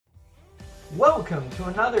Welcome to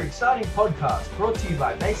another exciting podcast brought to you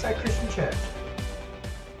by Bayside Christian Church.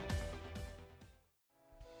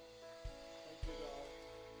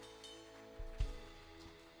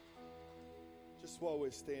 Just while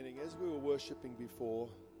we're standing, as we were worshiping before,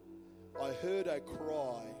 I heard a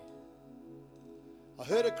cry. I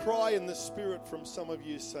heard a cry in the Spirit from some of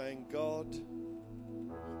you saying, God,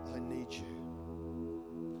 I need you.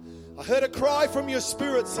 I heard a cry from your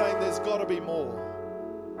spirit saying, there's got to be more.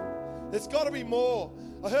 There's got to be more.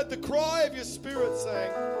 I heard the cry of your spirit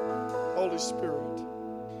saying, Holy Spirit,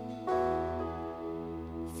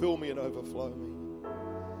 fill me and overflow me.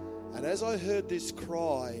 And as I heard this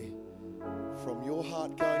cry from your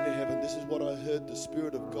heart going to heaven, this is what I heard the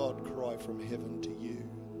Spirit of God cry from heaven to you.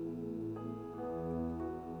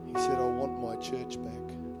 He said, I want my church back.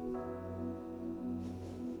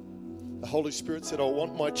 The Holy Spirit said, I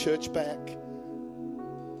want my church back.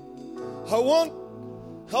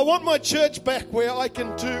 I want my church back where I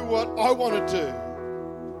can do what I want to do.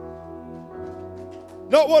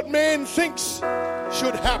 Not what man thinks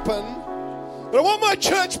should happen, but I want my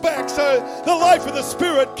church back so the life of the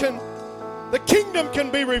Spirit the kingdom can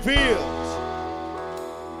be revealed.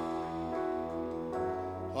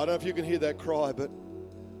 I don't know if you can hear that cry, but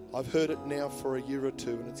I've heard it now for a year or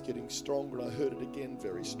two and it's getting stronger, and I heard it again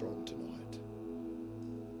very strong tonight.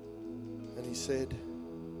 And he said,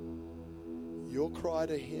 your cry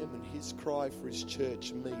to him and his cry for his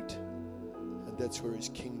church meet, and that's where his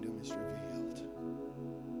kingdom is revealed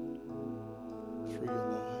through your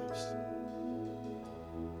lives.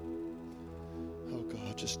 Oh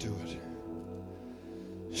God, just do it.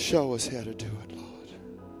 Show us how to do it, Lord.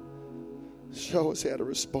 Show us how to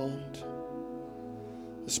respond.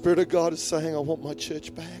 The Spirit of God is saying, I want my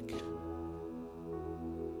church back.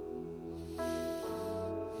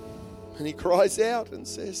 And he cries out and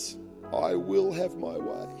says, I will have my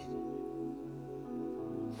way.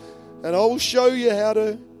 And I will show you how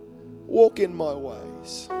to walk in my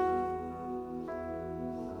ways.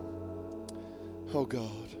 Oh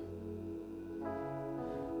God.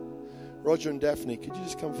 Roger and Daphne, could you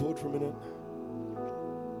just come forward for a minute?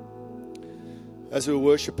 As we were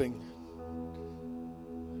worshiping,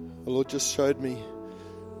 the Lord just showed me.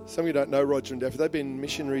 Some of you don't know Roger and Daphne. They've been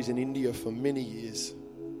missionaries in India for many years.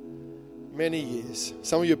 Many years.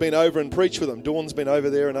 Some of you have been over and preached with them. Dawn's been over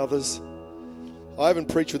there and others. I haven't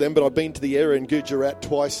preached with them, but I've been to the area in Gujarat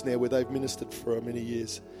twice now where they've ministered for many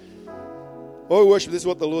years. While we worship, this is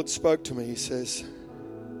what the Lord spoke to me. He says,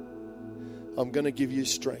 I'm going to give you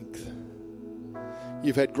strength.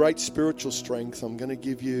 You've had great spiritual strength. I'm going to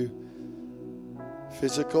give you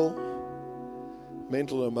physical,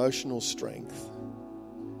 mental, emotional strength.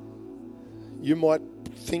 You might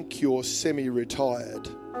think you're semi-retired,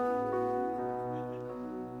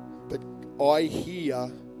 but I hear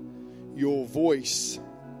your voice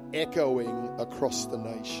echoing across the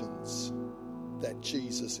nations that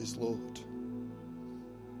Jesus is Lord.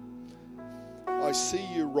 I see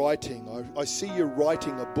you writing. I see you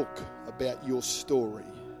writing a book about your story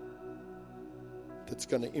that's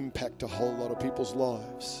going to impact a whole lot of people's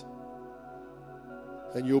lives.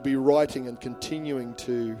 And you'll be writing and continuing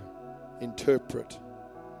to interpret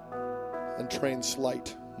and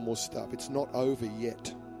translate more stuff. It's not over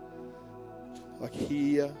yet. I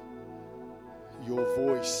hear your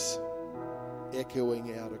voice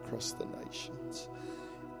echoing out across the nations.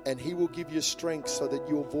 And he will give you strength so that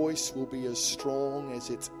your voice will be as strong as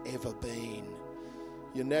it's ever been.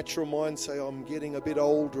 Your natural mind say, I'm getting a bit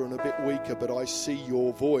older and a bit weaker, but I see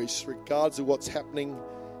your voice, regardless of what's happening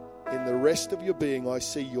in the rest of your being, I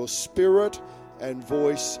see your spirit and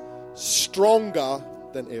voice stronger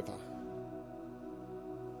than ever.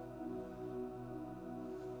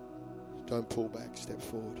 Don't pull back, step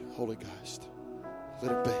forward. Holy Ghost,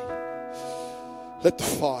 let it be. Let the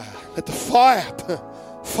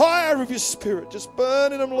fire of your Spirit just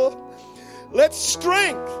burn in them, Lord. Let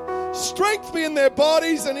strength be in their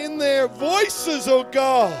bodies and in their voices, oh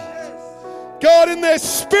God. God, in their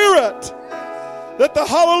spirit, that the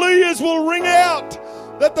hallelujahs will ring out,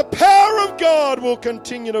 that the power of God will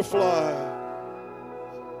continue to flow.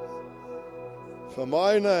 For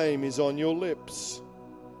my name is on your lips,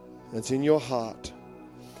 it's in your heart.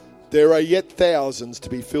 There are yet thousands to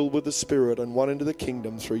be filled with the Spirit and won into the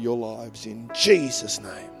kingdom through your lives. In Jesus'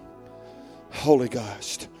 name. Holy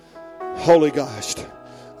Ghost. Holy Ghost.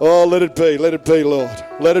 Oh, let it be, Lord.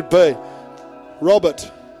 Let it be. Robert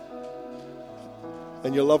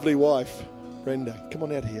and your lovely wife, Brenda, come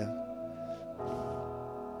on out here.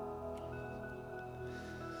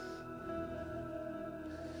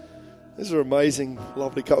 This is an amazing,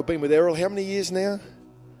 lovely couple. I've been with Errol how many years now?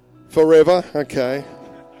 Forever? Okay.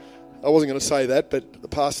 I wasn't going to say that, but the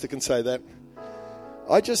pastor can say that.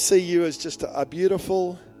 I just see you as just a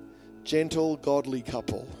beautiful, gentle, godly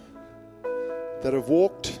couple that have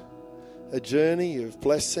walked a journey of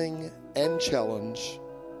blessing and challenge.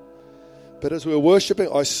 But as we were worshiping,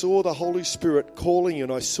 I saw the Holy Spirit calling you,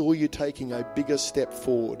 and I saw you taking a bigger step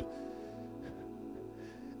forward.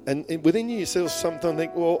 And within you sometimes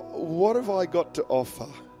think, well, what have I got to offer?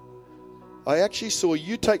 I actually saw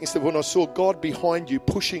you taking a step when I saw God behind you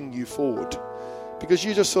pushing you forward. Because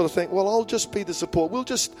you just sort of think, well, I'll just be the support. We'll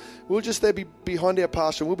just there be behind our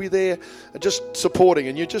pastor. We'll be there just supporting.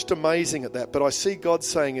 And you're just amazing at that. But I see God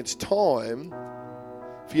saying it's time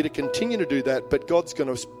for you to continue to do that. But God's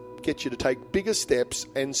going to get you to take bigger steps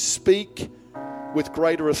and speak with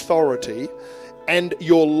greater authority. And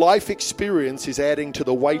your life experience is adding to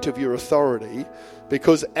the weight of your authority,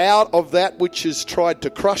 because out of that which has tried to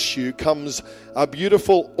crush you comes a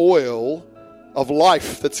beautiful oil of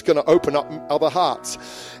life that's going to open up other hearts.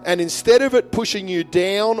 And instead of it pushing you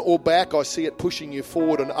down or back, I see it pushing you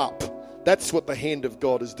forward and up. That's what the hand of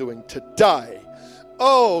God is doing today.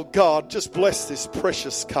 Oh God, just bless this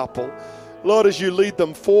precious couple. Lord, as you lead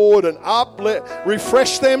them forward and up,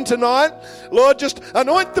 refresh them tonight. Lord, just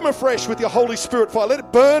anoint them afresh with your Holy Spirit fire. Let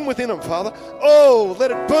it burn within them, Father. Oh, let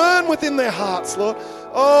it burn within their hearts, Lord.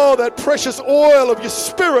 Oh, that precious oil of your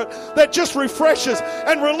Spirit that just refreshes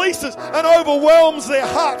and releases and overwhelms their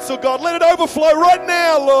hearts, oh God. Let it overflow right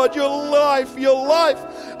now, Lord, your life, your life.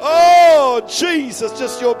 Oh, Jesus,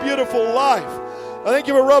 just your beautiful life. I thank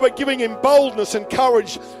you for Robert giving him boldness and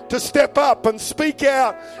courage to step up and speak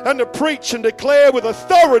out and to preach and declare with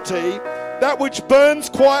authority that which burns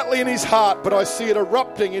quietly in his heart. But I see it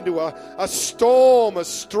erupting into a storm, a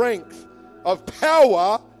strength of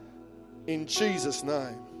power in Jesus'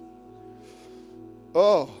 name.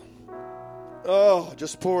 Oh,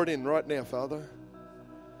 just pour it in right now, Father.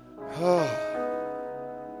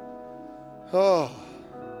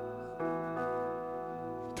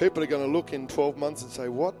 People are going to look in 12 months and say,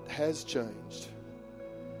 what has changed?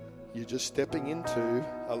 You're just stepping into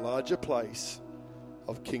a larger place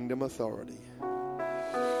of kingdom authority.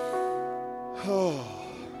 Oh,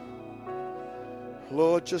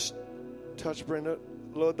 Lord, just touch Brenda.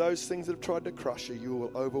 Lord, those things that have tried to crush her, you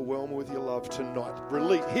will overwhelm her with your love tonight.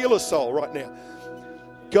 Release, heal her soul right now.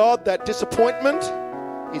 God, that disappointment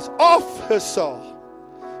is off her soul.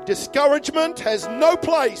 Discouragement has no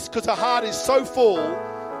place because her heart is so full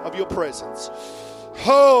of your presence.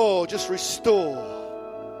 Oh, just restore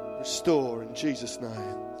in Jesus'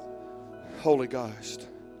 name. Holy Ghost.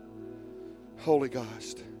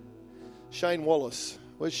 Shane Wallace.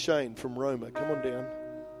 Where's Shane from Roma? Come on down.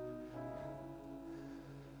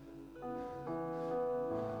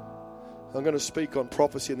 I'm going to speak on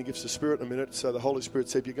prophecy and the gifts of Spirit in a minute. So the Holy Spirit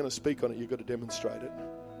said, if you're going to speak on it, you've got to demonstrate it.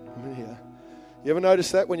 I'm in here. You ever notice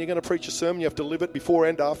that when you're going to preach a sermon, you have to live it before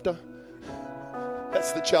and after?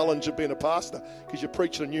 That's the challenge of being a pastor, because you're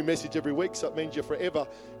preaching a new message every week, so it means you're forever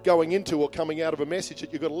going into or coming out of a message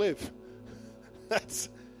that you've got to live. That's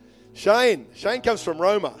Shane. Shane comes from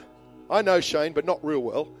Roma. I know Shane, but not real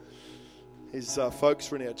well. His folks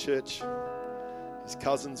were in our church. His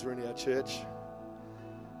cousins were in our church.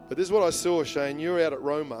 But this is what I saw, Shane. You were out at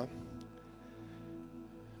Roma,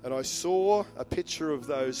 and I saw a picture of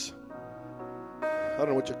those, I don't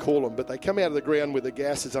know what you call them, but they come out of the ground where the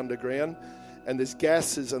gas is underground, and there's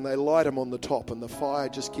gases, and they light them on the top, and the fire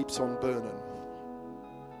just keeps on burning.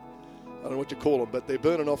 I don't know what you call them, but they're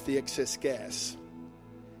burning off the excess gas.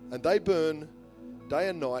 And they burn day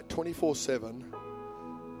and night, 24/7,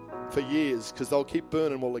 for years, because they'll keep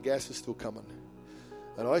burning while the gas is still coming.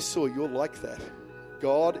 And I saw you're like that.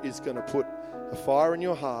 God is going to put a fire in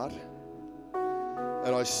your heart,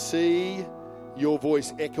 and I see your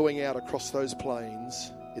voice echoing out across those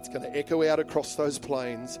plains. It's going to echo out across those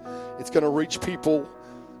plains. It's going to reach people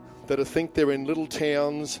that think they're in little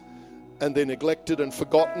towns and they're neglected and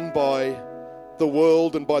forgotten by the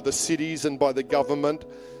world and by the cities and by the government,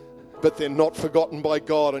 but they're not forgotten by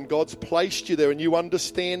God, and God's placed you there, and you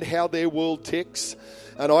understand how their world ticks.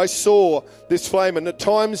 And I saw this flame, and at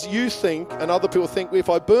times you think, and other people think, if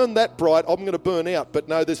I burn that bright, I'm going to burn out. But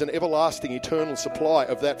no, there's an everlasting, eternal supply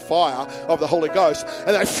of that fire of the Holy Ghost,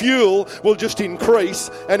 and that fuel will just increase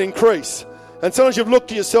and increase. And sometimes you've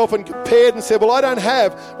looked at yourself and compared and said, well, I don't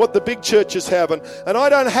have what the big churches have, and I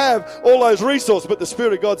don't have all those resources. But the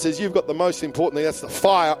Spirit of God says you've got the most important thing. That's the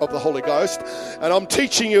fire of the Holy Ghost. And I'm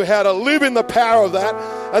teaching you how to live in the power of that.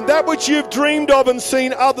 And that which you've dreamed of and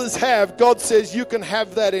seen others have, God says you can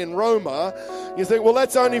have that in Roma. You think, well,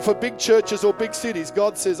 that's only for big churches or big cities.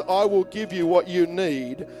 God says, I will give you what you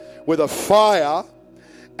need with a fire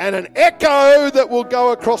and an echo that will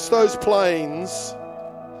go across those plains,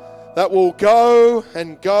 that will go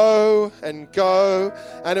and go and go,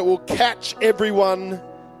 and it will catch everyone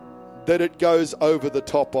that it goes over the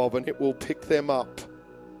top of, and it will pick them up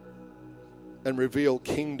and reveal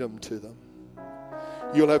kingdom to them.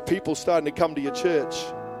 You'll have people starting to come to your church,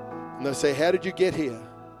 and they'll say, how did you get here?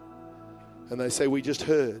 And they say, we just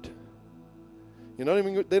heard. They're not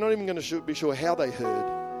even going to be sure how they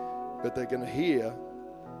heard, but they're going to hear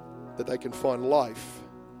that they can find life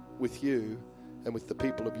with you and with the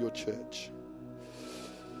people of your church.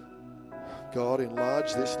 God,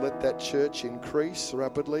 enlarge this. Let that church increase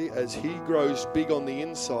rapidly. As he grows big on the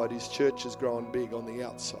inside, his church is growing big on the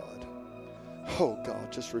outside. Oh God,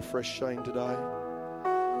 just refresh Shane today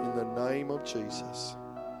in the name of Jesus.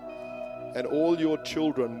 And all your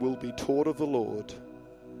children will be taught of the Lord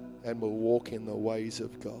and will walk in the ways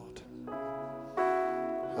of God.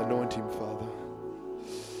 Anoint him, Father.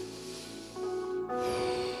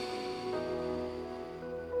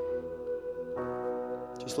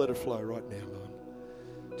 Just let it flow right now,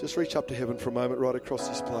 Lord. Just reach up to heaven for a moment right across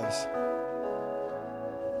this place.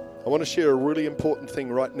 I want to share a really important thing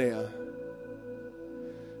right now.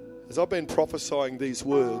 As I've been prophesying these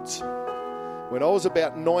words, when I was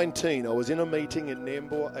about 19, I was in a meeting in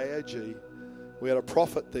Nambour, AOG. We had a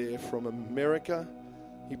prophet there from America.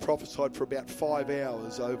 He prophesied for about 5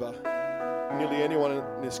 hours over nearly anyone in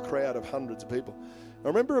this crowd of hundreds of people. I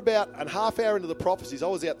remember about a half hour into the prophecies, I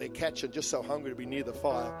was out there catching, just so hungry to be near the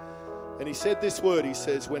fire. And he said this word, he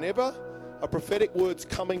says, whenever a prophetic word's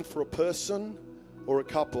coming for a person or a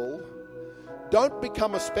couple, don't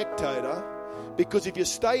become a spectator, because if you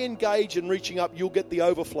stay engaged and reaching up, you'll get the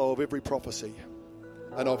overflow of every prophecy.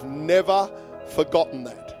 And I've never forgotten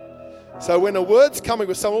that. So when a word's coming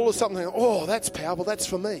with someone, all of a sudden, oh, that's powerful, that's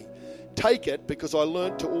for me. Take it, because I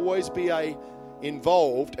learned to always be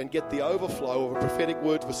involved and get the overflow of a prophetic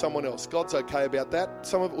word for someone else. God's okay about that.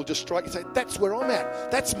 Some of it will just strike and say, that's where I'm at.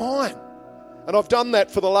 That's mine. And I've done that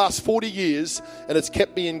for the last 40 years, and it's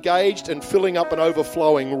kept me engaged and filling up and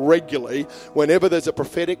overflowing regularly whenever there's a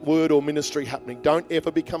prophetic word or ministry happening. Don't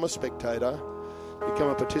ever become a spectator. Become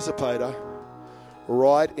a participator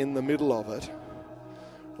right in the middle of it.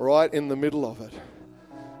 Right in the middle of it.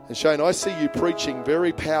 And Shane, I see you preaching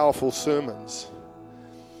very powerful sermons.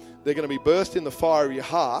 They're going to be birthed in the fire of your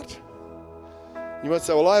heart. You might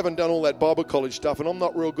say, well, I haven't done all that Bible college stuff, and I'm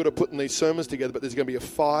not real good at putting these sermons together, but there's going to be a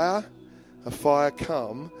fire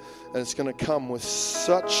come, and it's going to come with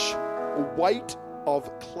such weight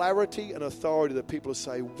of clarity and authority that people will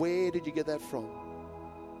say, where did you get that from?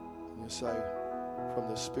 And you say, from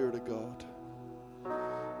the Spirit of God.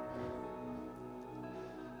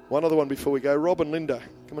 One other one before we go. Rob and Linda,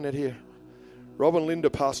 come on out here. Rob and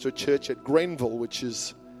Linda pastor a church at Grenville, which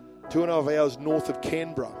is 2.5 hours north of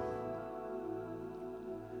Canberra.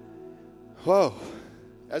 Whoa.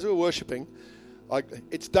 As we were worshipping,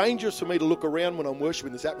 it's dangerous for me to look around when I'm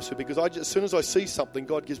worshiping this atmosphere, because as soon as I see something,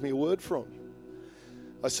 God gives me a word from.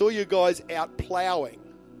 I saw you guys out plowing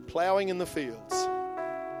in the fields.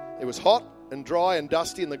 It was hot and dry and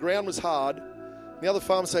dusty, and the ground was hard. The other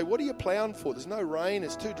farmers say, what are you plowing for? There's no rain,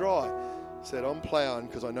 it's too dry. I said, I'm plowing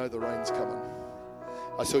because I know the rain's coming.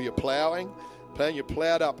 I saw you plowing. You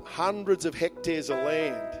plowed up hundreds of hectares of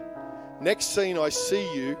land. Next scene, I see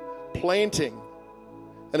you planting,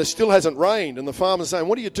 and it still hasn't rained. And the farmer's saying,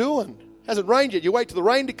 what are you doing? It hasn't rained yet. You wait till the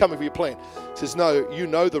rain to come if you plant. He says, no, you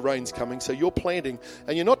know the rain's coming, so you're planting.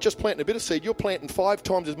 And you're not just planting a bit of seed, you're planting 5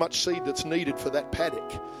 times as much seed that's needed for that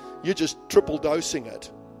paddock. You're just triple dosing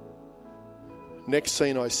it. Next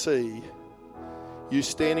scene I see, you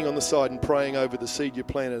standing on the side and praying over the seed you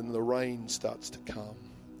planted, and the rain starts to come.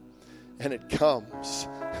 And it comes,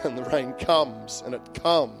 and the rain comes, and it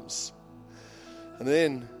comes. And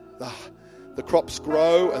then the crops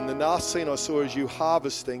grow, and the last scene I saw is you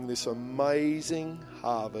harvesting this amazing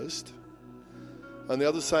harvest. And the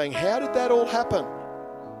other saying, how did that all happen?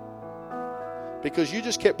 Because you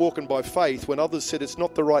just kept walking by faith when others said it's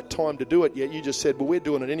not the right time to do it yet. You just said, well, we're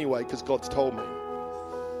doing it anyway because God's told me.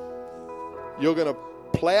 You're going to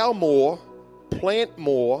plow more, plant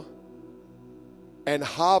more, and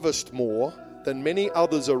harvest more than many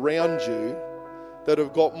others around you that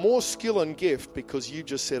have got more skill and gift because you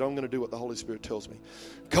just said, I'm going to do what the Holy Spirit tells me.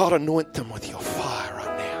 God, anoint them with your fire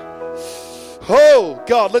right now. Oh,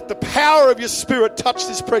 God, let the power of your Spirit touch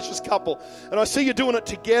this precious couple. And I see you doing it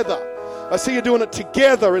together. I see you doing it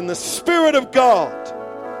together in the Spirit of God.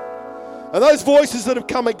 And those voices that have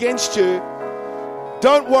come against you,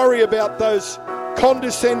 don't worry about those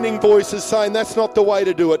condescending voices saying that's not the way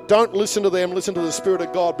to do it. Don't listen to them. Listen to the Spirit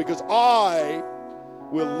of God, because I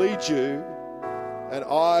will lead you and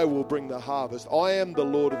I will bring the harvest. I am the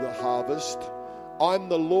Lord of the harvest. I'm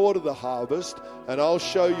the Lord of the harvest, and I'll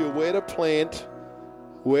show you where to plant,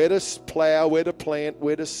 where to plow, where to plant,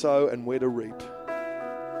 where to sow, and where to reap.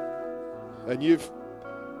 And you've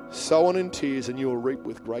sown in tears, and you will reap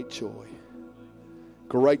with great joy.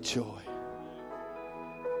 Great joy.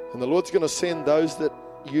 And the Lord's going to send those that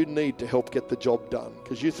you need to help get the job done.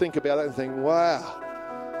 Because you think about it and think, wow,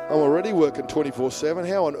 I'm already working 24/7.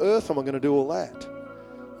 How on earth am I going to do all that?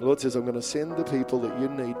 The Lord says, I'm going to send the people that you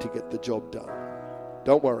need to get the job done.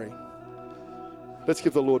 Don't worry. Let's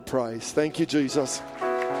give the Lord praise. Thank you, Jesus.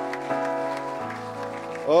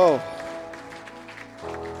 Oh.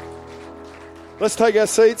 Let's take our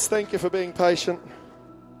seats. Thank you for being patient.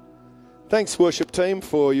 Thanks, worship team,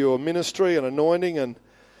 for your ministry and anointing. And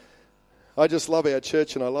I just love our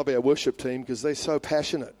church and I love our worship team because they're so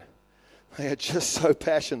passionate. They are just so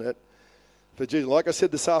passionate for Jesus. Like I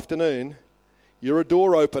said this afternoon, you're a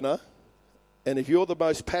door opener. And if you're the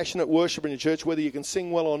most passionate worshiper in your church, whether you can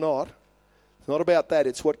sing well or not, it's not about that.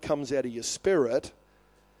 It's what comes out of your spirit.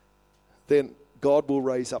 Then God will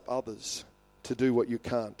raise up others to do what you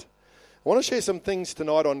can't. I want to share some things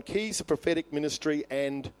tonight on keys of prophetic ministry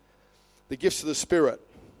and the gifts of the Spirit.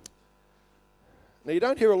 Now, you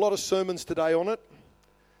don't hear a lot of sermons today on it,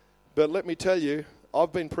 but let me tell you,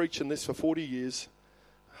 I've been preaching this for 40 years.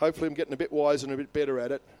 Hopefully I'm getting a bit wiser and a bit better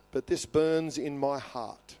at it, but this burns in my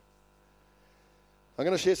heart. I'm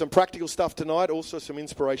going to share some practical stuff tonight, also some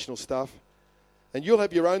inspirational stuff. And you'll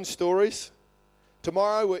have your own stories.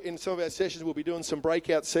 Tomorrow, in some of our sessions, we'll be doing some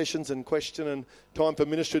breakout sessions and question and time for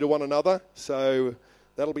ministry to one another. So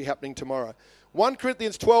that'll be happening tomorrow. 1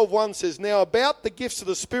 Corinthians 12:1 says, now about the gifts of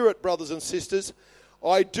the Spirit, brothers and sisters,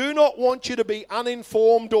 I do not want you to be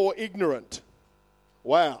uninformed or ignorant.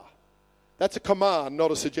 Wow. That's a command, not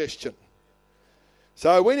a suggestion.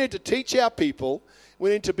 So we need to teach our people. We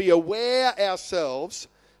need to be aware ourselves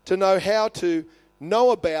to know how to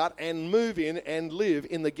know about and move in and live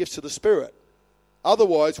in the gifts of the Spirit.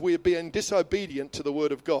 Otherwise, we are being disobedient to the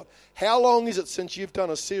Word of God. How long is it since you've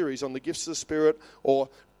done a series on the gifts of the Spirit or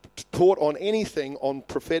taught on anything on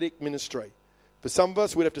prophetic ministry? For some of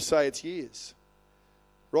us, we'd have to say it's years.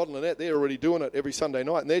 Rod and Lynette, they're already doing it every Sunday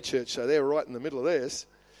night in their church, so they're right in the middle of theirs.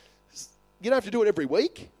 You don't have to do it every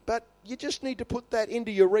week, but you just need to put that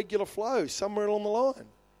into your regular flow somewhere along the line.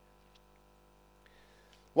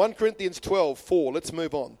 1 Corinthians 12:4, let's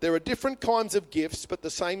move on. There are different kinds of gifts, but the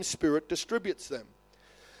same Spirit distributes them.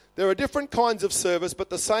 There are different kinds of service, but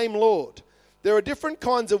the same Lord. There are different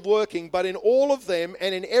kinds of working, but in all of them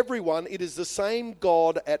and in everyone, it is the same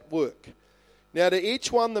God at work. Now to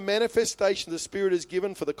each one, the manifestation of the Spirit is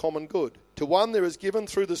given for the common good. To one, there is given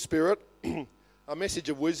through the Spirit a message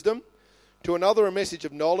of wisdom. To another, a message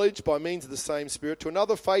of knowledge by means of the same Spirit. To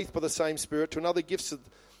another, faith by the same Spirit. To another, gifts of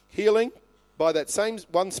healing by that same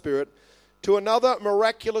one Spirit. To another,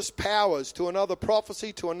 miraculous powers. To another,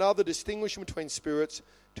 prophecy. To another, distinguishing between spirits.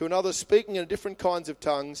 To another, speaking in different kinds of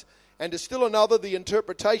tongues. And to still another, the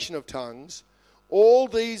interpretation of tongues. All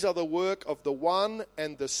these are the work of the one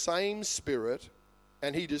and the same Spirit,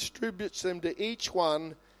 and He distributes them to each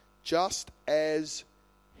one just as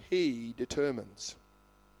He determines.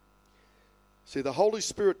 See, the Holy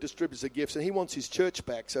Spirit distributes the gifts, and He wants His church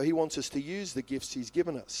back, so He wants us to use the gifts He's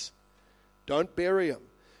given us. Don't bury them.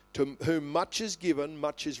 To whom much is given,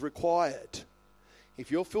 much is required.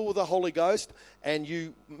 If you're filled with the Holy Ghost and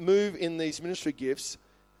you move in these ministry gifts,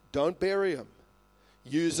 don't bury them.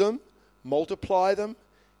 Use them, multiply them,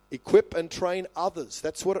 equip and train others.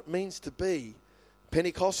 That's what it means to be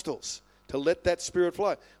Pentecostals, to let that Spirit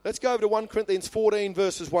flow. Let's go over to 1 Corinthians 14,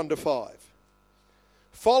 verses 1-5.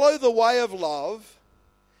 Follow the way of love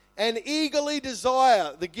and eagerly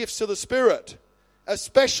desire the gifts of the Spirit,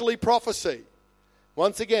 especially prophecy.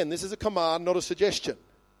 Once again, this is a command, not a suggestion.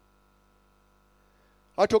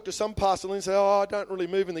 I talk to some pastors and say, I don't really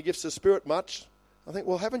move in the gifts of the Spirit much. I think,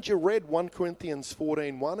 well, haven't you read 1 Corinthians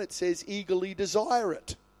 14:1? It says eagerly desire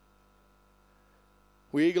it.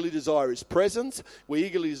 We eagerly desire His presence. We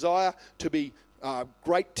eagerly desire to be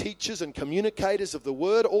great teachers and communicators of the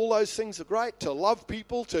Word. All those things are great. To love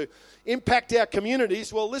people, to impact our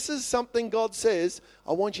communities. Well, this is something God says,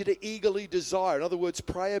 I want you to eagerly desire. In other words,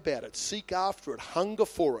 pray about it. Seek after it. Hunger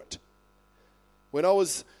for it. When I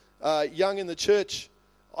was young in the church,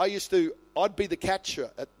 I'd be the catcher.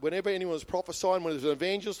 Whenever anyone was prophesying, when there was an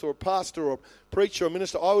evangelist or a pastor or a preacher or a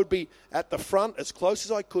minister, I would be at the front as close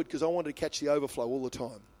as I could because I wanted to catch the overflow all the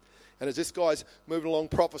time. And as this guy's moving along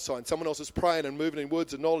prophesying, someone else is praying and moving in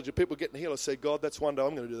words of knowledge and people getting healed, I said, God, that's one day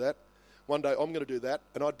I'm going to do that. One day I'm going to do that.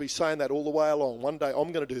 And I'd be saying that all the way along. One day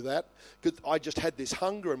I'm going to do that because I just had this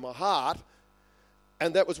hunger in my heart.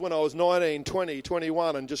 And that was when I was 19, 20,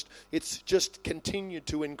 21, and it's just continued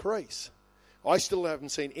to increase. I still haven't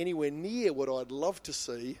seen anywhere near what I'd love to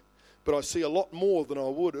see, but I see a lot more than I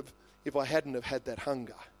would have if I hadn't have had that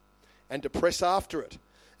hunger and to press after it.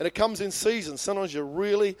 And it comes in seasons. Sometimes you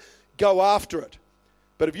really go after it.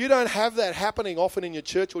 But if you don't have that happening often in your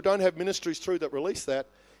church or don't have ministries through that release that,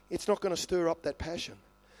 it's not going to stir up that passion.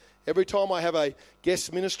 Every time I have a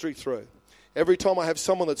guest ministry through, every time I have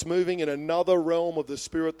someone that's moving in another realm of the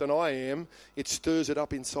Spirit than I am, it stirs it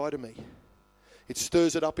up inside of me. It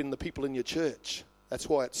stirs it up in the people in your church. That's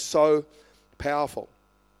why it's so powerful.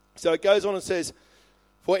 So it goes on and says,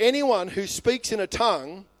 for anyone who speaks in a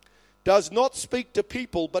tongue does not speak to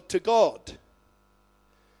people but to God.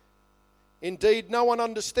 Indeed, no one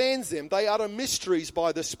understands them. They utter mysteries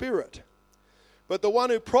by the Spirit. But the one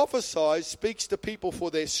who prophesies speaks to people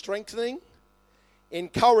for their strengthening,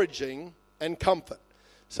 encouraging, and comfort.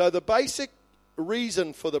 So the basic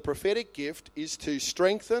reason for the prophetic gift is to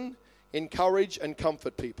strengthen, encourage, and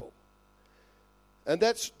comfort people. And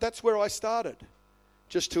that's where I started.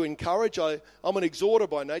 Just to encourage. I'm an exhorter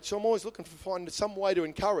by nature, so I'm always looking to find some way to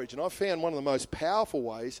encourage. And I found one of the most powerful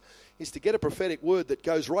ways is to get a prophetic word that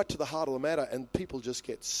goes right to the heart of the matter, and people just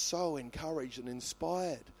get so encouraged and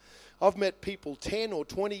inspired. I've met people 10 or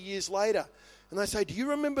 20 years later, and they say, do you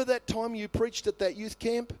remember that time you preached at that youth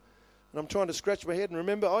camp? And I'm trying to scratch my head and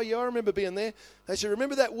remember, oh yeah, I remember being there. They say,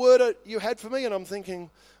 remember that word you had for me? And I'm thinking,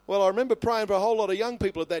 well, I remember praying for a whole lot of young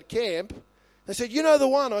people at that camp. They said, you know the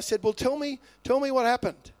one. I said, well, tell me what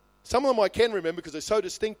happened. Some of them I can remember because they're so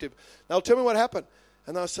distinctive. They'll tell me what happened.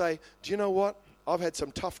 And they'll say, do you know what? I've had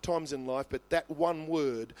some tough times in life, but that one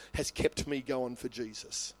word has kept me going for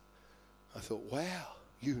Jesus. I thought, wow,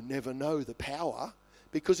 you never know the power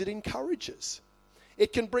because it encourages.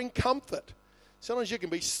 It can bring comfort. Sometimes you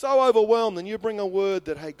can be so overwhelmed and you bring a word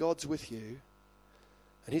that, hey, God's with you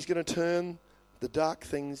and he's going to turn the dark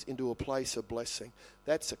things into a place of blessing.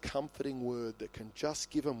 That's a comforting word that can just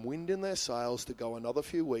give them wind in their sails to go another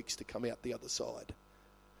few weeks to come out the other side.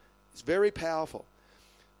 It's very powerful.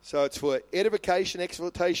 So it's for edification,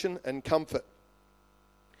 exhortation, and comfort.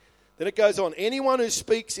 Then it goes on. Anyone who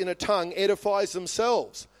speaks in a tongue edifies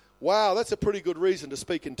themselves. Wow, that's a pretty good reason to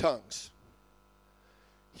speak in tongues.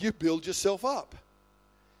 You build yourself up.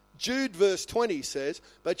 Jude verse 20 says,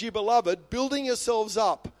 but you beloved, building yourselves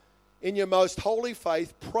up in your most holy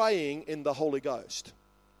faith, praying in the Holy Ghost.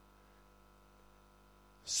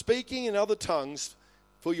 Speaking in other tongues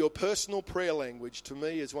for your personal prayer language, to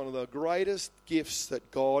me, is one of the greatest gifts that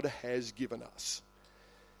God has given us.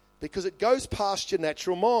 Because it goes past your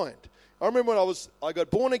natural mind. I remember when I got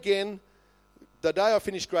born again, the day I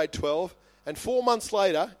finished grade 12, and 4 months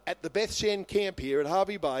later, at the Beth Shan camp here at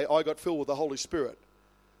Harvey Bay, I got filled with the Holy Spirit.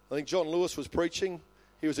 I think John Lewis was preaching.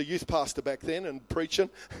 He was a youth pastor back then and preaching.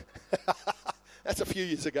 That's a few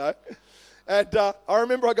years ago. And I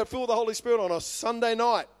remember I got filled with the Holy Spirit on a Sunday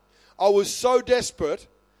night. I was so desperate.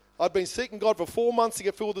 I'd been seeking God for 4 months to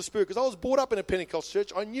get filled with the Spirit because I was brought up in a Pentecostal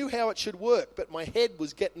church. I knew how it should work, but my head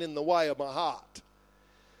was getting in the way of my heart.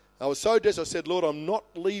 I was so desperate. I said, Lord, I'm not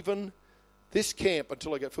leaving this camp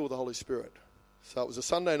until I get filled with the Holy Spirit. So it was a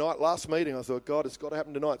Sunday night, last meeting. I thought, God, it's got to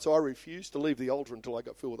happen tonight. So I refused to leave the altar until I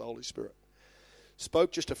got filled with the Holy Spirit.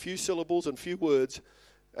 Spoke just a few syllables and few words,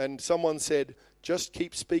 and someone said, just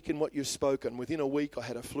keep speaking what you've spoken. Within a week, I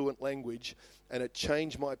had a fluent language, and it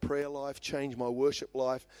changed my prayer life, changed my worship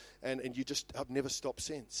life, and I've never stopped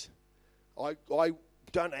since. I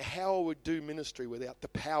don't know how I would do ministry without the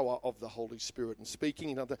power of the Holy Spirit and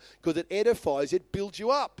speaking in other, because it edifies, it builds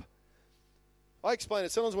you up. I explain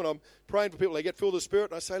it sometimes when I'm praying for people, they get filled with the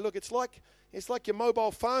Spirit, and I say, look, it's like your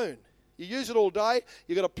mobile phone. You use it all day,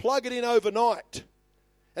 you've got to plug it in overnight,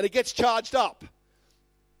 and it gets charged up.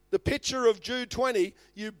 The picture of Jude 20,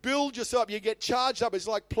 you build yourself, you get charged up. It's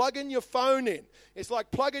like plugging your phone in. It's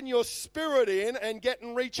like plugging your spirit in and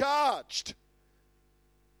getting recharged.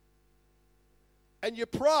 And you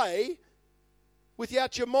pray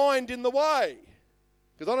without your mind in the way.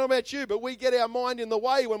 Because I don't know about you, but we get our mind in the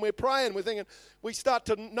way when we're praying. We're thinking, we start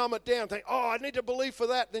to numb it down, think, oh, I need to believe for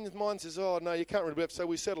that. Then his mind says, oh, no, you can't really believe, so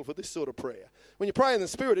we settle for this sort of prayer. When you pray in the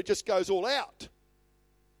Spirit, it just goes all out.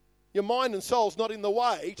 Your mind and soul's not in the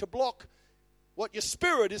way to block what your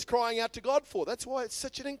spirit is crying out to God for. That's why it's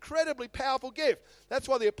such an incredibly powerful gift. That's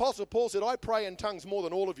why the Apostle Paul said, I pray in tongues more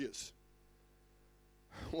than all of yous.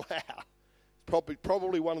 Wow.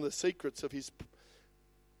 Probably one of the secrets of his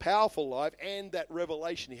powerful life and that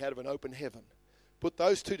revelation he had of an open heaven. Put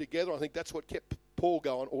those two together, I think that's what kept Paul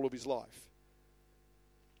going all of his life.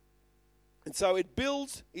 And so it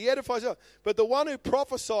builds, he edifies. But the one who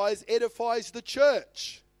prophesies edifies the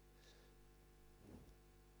church.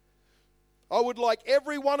 I would like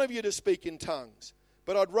every one of you to speak in tongues,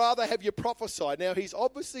 but I'd rather have you prophesy. Now, he's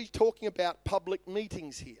obviously talking about public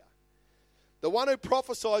meetings here. The one who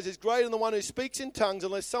prophesies is greater than the one who speaks in tongues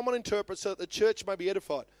unless someone interprets so that the church may be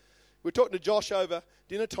edified. We're talking to Josh over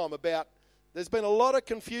dinner time about there's been a lot of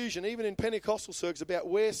confusion, even in Pentecostal circles, about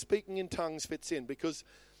where speaking in tongues fits in, because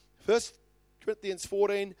 1 Corinthians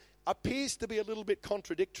 14 appears to be a little bit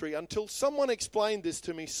contradictory until someone explained this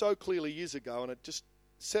to me so clearly years ago, and it just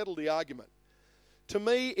settled the argument. To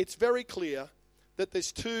me, it's very clear that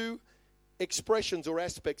there's two expressions or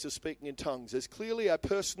aspects of speaking in tongues. There's clearly a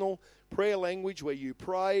personal prayer language where you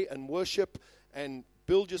pray and worship and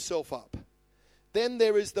build yourself up. Then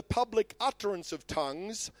there is the public utterance of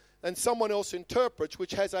tongues and someone else interprets,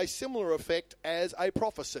 which has a similar effect as a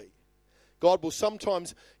prophecy. God will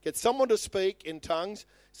sometimes get someone to speak in tongues,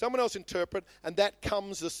 someone else interpret, and that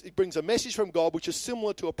it brings a message from God which is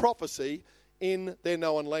similar to a prophecy in their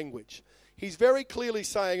known language. He's very clearly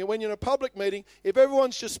saying, and when you're in a public meeting, if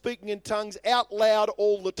everyone's just speaking in tongues out loud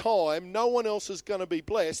all the time, no one else is going to be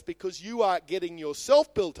blessed because you are getting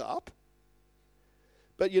yourself built up.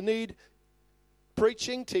 But you need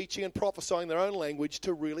preaching, teaching, and prophesying their own language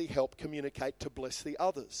to really help communicate to bless the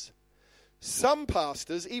others. Some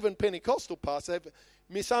pastors, even Pentecostal pastors, have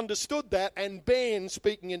misunderstood that and banned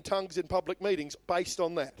speaking in tongues in public meetings based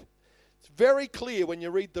on that. It's very clear when you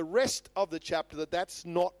read the rest of the chapter that that's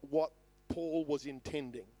not what Paul was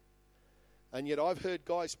intending. And yet I've heard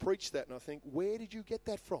guys preach that and I think, where did you get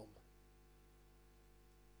that from?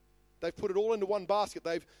 They've put it all into one basket.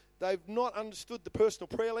 They've not understood the personal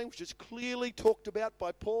prayer language, which is clearly talked about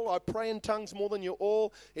by Paul. I pray in tongues more than you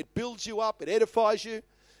all. It builds you up. It edifies you.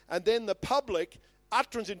 And then the public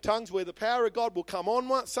utterance in tongues where the power of God will come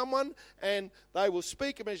on someone and they will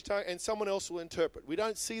speak a message in tongues and someone else will interpret. We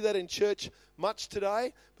don't see that in church much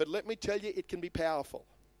today, but let me tell you, it can be powerful.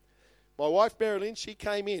 My wife, Marilyn, she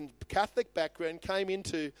came in, Catholic background, came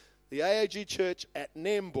into the AAG church at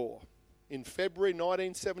Nambour in February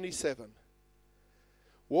 1977.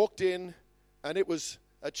 Walked in, and it was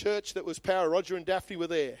a church that was power. Roger and Daphne were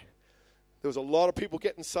there. There was a lot of people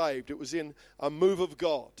getting saved. It was in a move of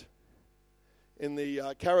God, in the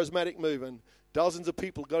charismatic movement. Dozens of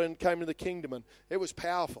people came into the kingdom, and it was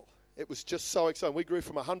powerful. It was just so exciting. We grew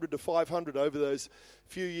from 100 to 500 over those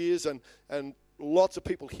few years, and lots of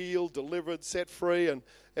people healed, delivered, set free, and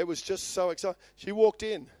it was just so exciting. She walked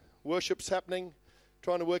in, worship's happening,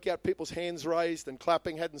 trying to work out people's hands raised and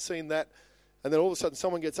clapping, hadn't seen that. And then all of a sudden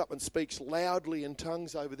someone gets up and speaks loudly in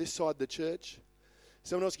tongues over this side of the church.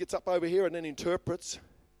 Someone else gets up over here and then interprets.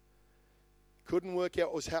 Couldn't work out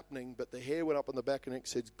what was happening, but the hair went up on the back and it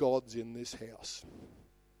said, God's in this house.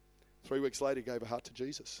 3 weeks later, gave her heart to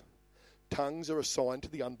Jesus. Tongues are assigned to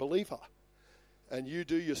the unbeliever. And you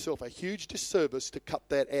do yourself a huge disservice to cut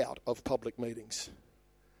that out of public meetings.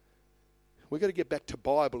 We've got to get back to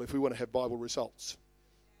Bible if we want to have Bible results.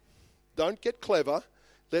 Don't get clever.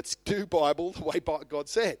 Let's do Bible the way God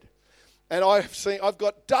said. And I've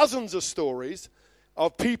got dozens of stories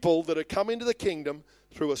of people that have come into the kingdom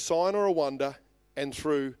through a sign or a wonder and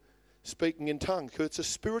through speaking in tongues. Because it's a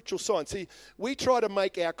spiritual sign. See, we try to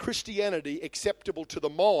make our Christianity acceptable to the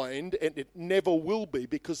mind, and it never will be,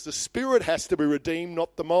 because the spirit has to be redeemed,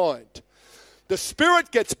 not the mind. The spirit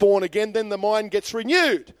gets born again, then the mind gets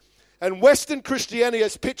renewed. And Western Christianity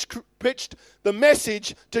has pitched the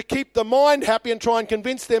message to keep the mind happy and try and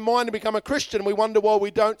convince their mind to become a Christian. We wonder why we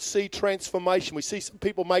don't see transformation. We see some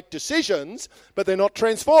people make decisions, but they're not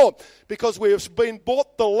transformed. Because we've been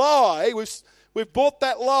bought the lie. We've bought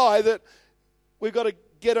that lie that we've got to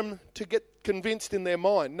get them to get convinced in their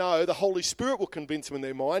mind. No, the Holy Spirit will convince them in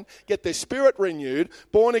their mind, get their spirit renewed,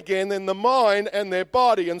 born again, then the mind and their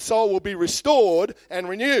body and soul will be restored and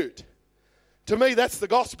renewed. To me, that's the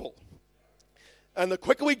gospel. And the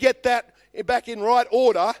quicker we get that back in right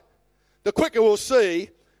order, the quicker we'll see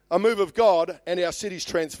a move of God and our city's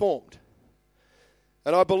transformed.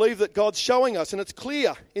 And I believe that God's showing us, and it's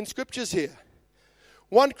clear in scriptures here.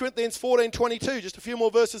 1 Corinthians 14:22, just a few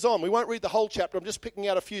more verses on. We won't read the whole chapter. I'm just picking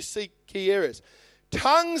out a few key areas.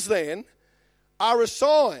 Tongues then are a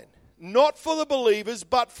sign, not for the believers,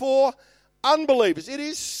 but for unbelievers. It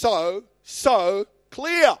is so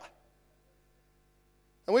clear.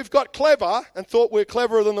 And we've got clever and thought we're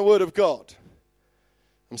cleverer than the Word of God.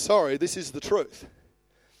 I'm sorry, this is the truth.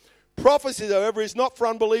 Prophecy, however, is not for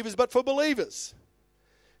unbelievers, but for believers.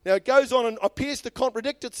 Now, it goes on and appears to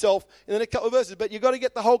contradict itself in the next couple of verses, but you've got to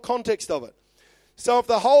get the whole context of it. So if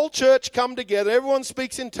the whole church come together, everyone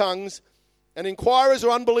speaks in tongues, and inquirers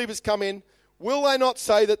or unbelievers come in, will they not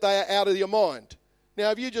say that they are out of your mind?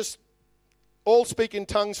 Now, if you just all speak in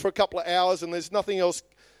tongues for a couple of hours and there's nothing else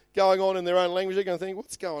going on in their own language, they're going to think,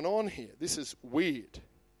 what's going on here? This is weird.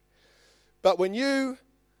 But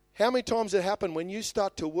how many times it happened when you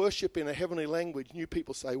start to worship in a heavenly language, new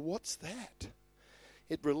people say, what's that?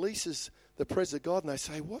 It releases the presence of God and they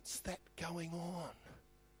say, what's that going on?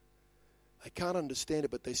 They can't understand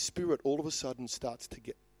it, but their spirit all of a sudden starts to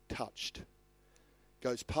get touched.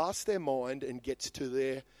 Goes past their mind and gets to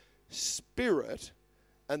their spirit.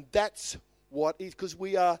 And that's what is, because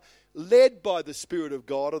we are led by the Spirit of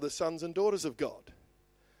God, or the sons and daughters of God.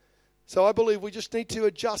 So I believe we just need to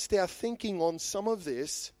adjust our thinking on some of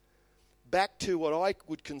this back to what I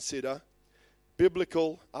would consider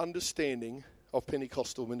biblical understanding of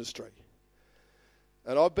Pentecostal ministry.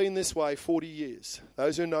 And I've been this way 40 years.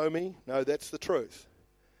 Those who know me know that's the truth.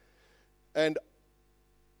 And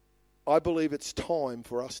I believe it's time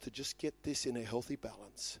for us to just get this in a healthy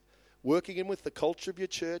balance. Working in with the culture of your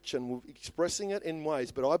church and expressing it in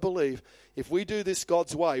ways. But I believe if we do this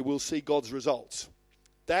God's way, we'll see God's results.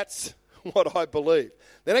 That's what I believe.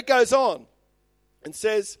 Then it goes on and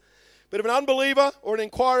says, but if an unbeliever or an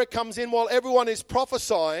inquirer comes in while everyone is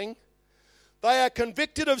prophesying, they are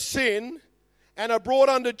convicted of sin and are brought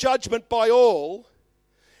under judgment by all,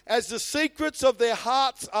 as the secrets of their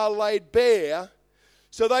hearts are laid bare.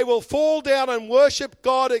 So they will fall down and worship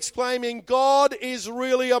God, exclaiming, God is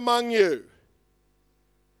really among you.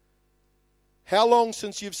 How long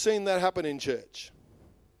since you've seen that happen in church?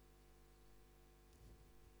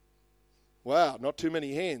 Wow, not too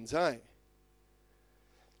many hands, hey?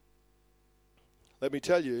 Let me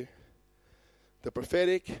tell you, the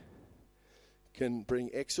prophetic can bring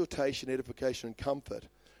exhortation, edification, and comfort.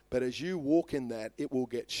 But as you walk in that, it will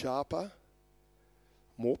get sharper,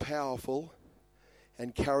 more powerful,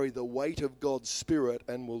 and carry the weight of God's Spirit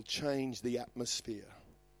and will change the atmosphere.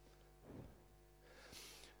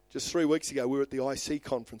 Just 3 weeks ago, we were at the IC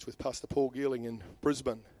conference with Pastor Paul Geeling in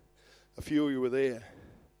Brisbane. A few of you were there.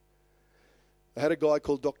 I had a guy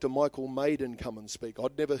called Dr. Michael Maiden come and speak.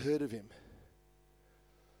 I'd never heard of him.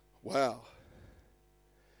 Wow.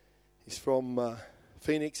 He's from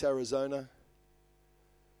Phoenix, Arizona.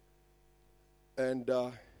 And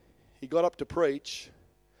he got up to preach,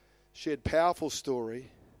 shared powerful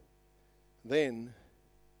story. Then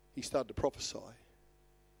he started to prophesy.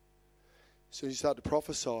 So he started to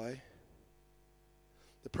prophesy.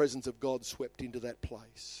 The presence of God swept into that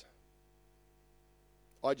place.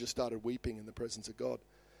 I just started weeping in the presence of God.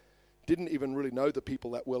 Didn't even really know the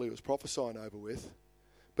people that well he was prophesying over with.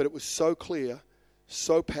 But it was so clear,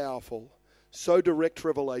 so powerful, so direct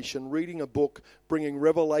revelation, reading a book, bringing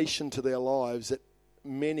revelation to their lives, that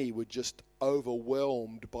many were just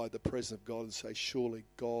overwhelmed by the presence of God and say, surely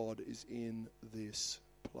God is in this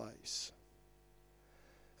place.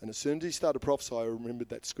 And as soon as he started to prophesy, I remembered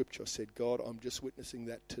that scripture. I said, God, I'm just witnessing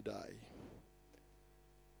that today.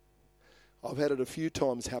 I've had it a few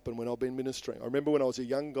times happen when I've been ministering. I remember when I was a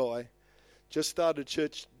young guy, just started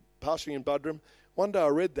church, pastoring in Buderim. One day I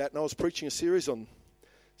read that and I was preaching a series on,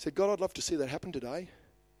 said, God, I'd love to see that happen today.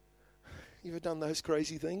 You ever done those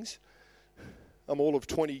crazy things? I'm all of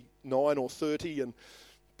 29 or 30 and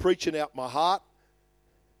preaching out my heart.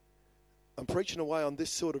 I'm preaching away on this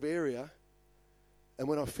sort of area. And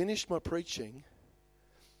when I finished my preaching,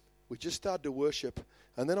 we just started to worship.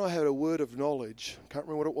 And then I had a word of knowledge. Can't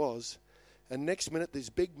remember what it was. And next minute, this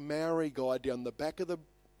big Maori guy down the back of the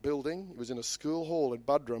building, he was in a school hall in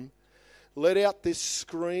Buderim, let out this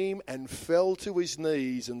scream and fell to his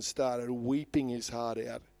knees and started weeping his heart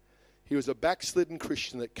out. He was a backslidden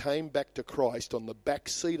Christian that came back to Christ on the back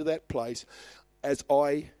seat of that place, as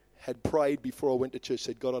I had prayed before I went to church,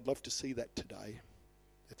 said, God, I'd love to see that today.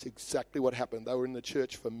 That's exactly what happened. They were in the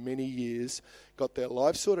church for many years, got their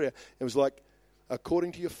life sorted out. It was like,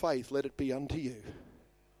 according to your faith, let it be unto you.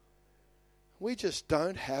 We just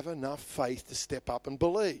don't have enough faith to step up and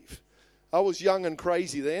believe. I was young and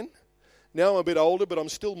crazy then. Now I'm a bit older, but I'm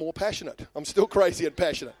still more passionate. I'm still crazy and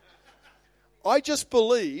passionate. I just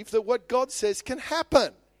believe that what God says can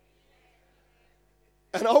happen.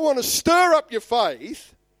 And I want to stir up your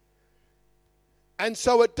faith. And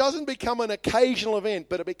so it doesn't become an occasional event,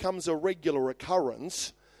 but it becomes a regular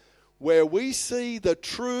occurrence where we see the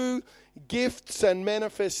true gifts and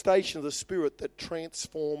manifestation of the Spirit that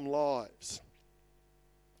transform lives.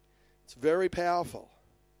 It's very powerful.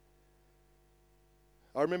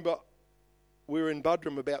 I remember we were in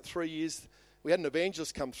Buderim about 3 years. We had an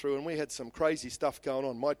evangelist come through and we had some crazy stuff going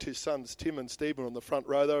on. My two sons, Tim and Stephen, were on the front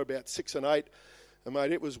row. They were about 6 and 8. And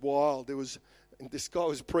mate, it was wild. This guy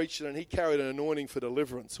was preaching and he carried an anointing for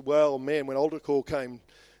deliverance. Well, man, when altar call came,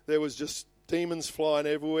 there was just demons flying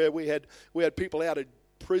everywhere. We had people out of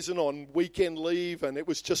prison on weekend leave, and it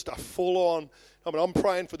was just a full-on. I'm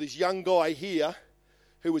praying for this young guy here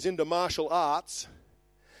who was into martial arts,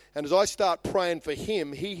 and as I start praying for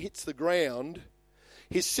him, he hits the ground.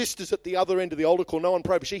 His sister's at the other end of the altar call. No one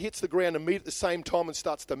prayed, but she hits the ground immediately at the same time and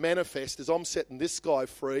starts to manifest as I'm setting this guy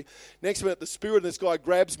free. Next minute, the spirit of this guy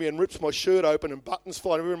grabs me and rips my shirt open and buttons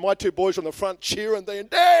flying everywhere. And my two boys are on the front cheering, saying,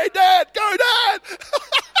 Dad, go Dad!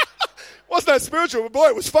 Wasn't that spiritual? But boy,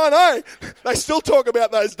 it was fun, eh? They still talk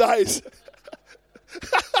about those days.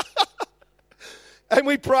 And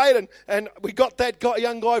we prayed and we got that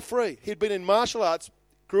young guy free. He'd been in martial arts.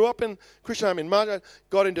 Grew up in Christian home in Margaret,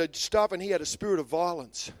 got into stuff, and he had a spirit of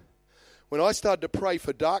violence. When I started to pray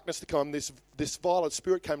for darkness to come, this violent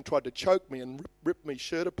spirit came and tried to choke me and rip me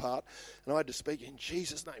shirt apart, and I had to speak in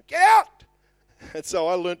Jesus' name, get out! And so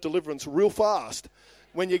I learnt deliverance real fast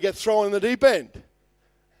when you get thrown in the deep end.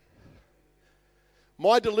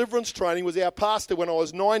 My deliverance training was our pastor when I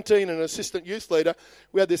was 19 and an assistant youth leader.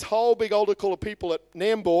 We had this whole big altar call of people at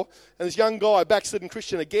Nambour, and this young guy, backslidden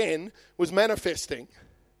Christian again, was manifesting.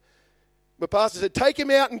 My pastor said, take him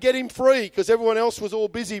out and get him free, because everyone else was all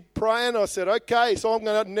busy praying. I said, okay, so I'm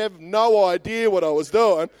going to have no idea what I was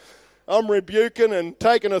doing. I'm rebuking and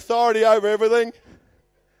taking authority over everything.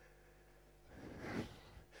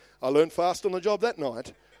 I learned fast on the job that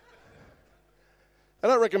night. I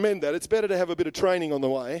don't recommend that. It's better to have a bit of training on the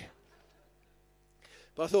way.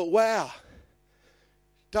 But I thought, wow,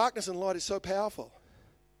 darkness and light is so powerful.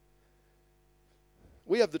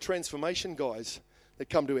 We have the transformation guys that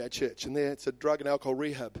come to our church, and it's a drug and alcohol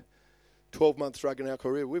rehab, 12-month drug and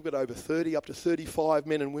alcohol rehab. We've got over 30, up to 35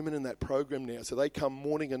 men and women in that program now, so they come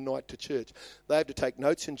morning and night to church. They have to take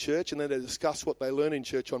notes in church, and then they discuss what they learn in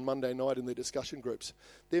church on Monday night in their discussion groups.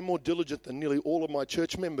 They're more diligent than nearly all of my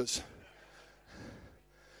church members.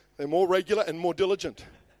 They're more regular and more diligent.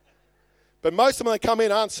 But most of them, they come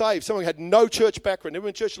in, aren't saved. Some of them had no church background, never been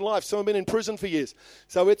in church in life. Some have been in prison for years.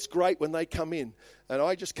 So it's great when they come in. And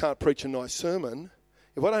I just can't preach a nice sermon.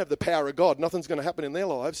 If I don't have the power of God, nothing's going to happen in their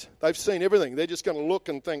lives. They've seen everything. They're just going to look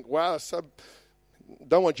and think, wow,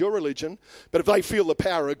 don't want your religion. But if they feel the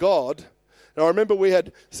power of God. And I remember we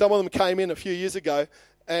had, some of them came in a few years ago,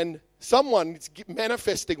 and someone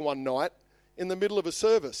manifesting one night in the middle of a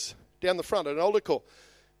service down the front at an altar call.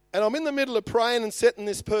 And I'm in the middle of praying and setting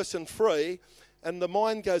this person free, and the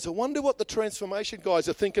mind goes, I wonder what the transformation guys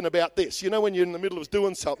are thinking about this. You know, when you're in the middle of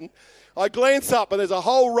doing something. I glance up, and there's a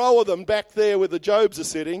whole row of them back there where the Jobs are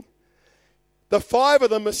sitting. The 5 of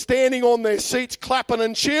them are standing on their seats clapping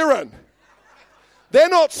and cheering. They're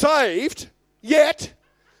not saved yet,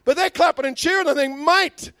 but they're clapping and cheering. I think,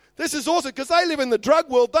 mate, this is awesome, because they live in the drug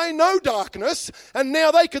world. They know darkness, and now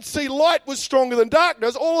they could see light was stronger than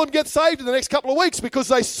darkness. All of them get saved in the next couple of weeks because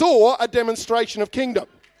they saw a demonstration of kingdom.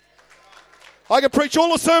 I could preach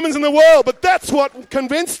all the sermons in the world, but that's what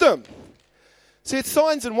convinced them. See, it's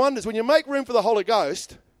signs and wonders. When you make room for the Holy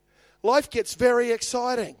Ghost, life gets very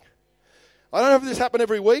exciting. I don't know if this happens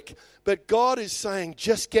every week, but God is saying,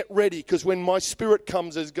 just get ready, because when my spirit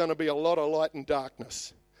comes, there's going to be a lot of light and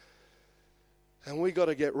darkness. And we got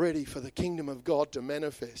to get ready for the kingdom of God to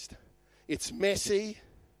manifest. It's messy,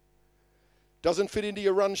 doesn't fit into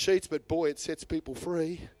your run sheets, but boy, it sets people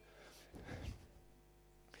free.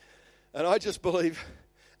 And I just believe,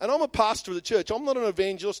 and I'm a pastor of the church. I'm not an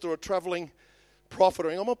evangelist or a traveling prophet.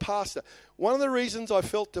 I'm a pastor. One of the reasons I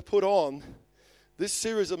felt to put on this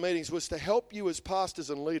series of meetings was to help you as pastors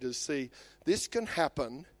and leaders see this can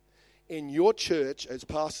happen in your church as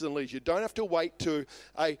pastors and leaders. You don't have to wait to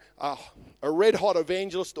a red-hot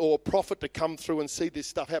evangelist or prophet to come through and see this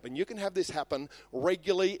stuff happen. You can have this happen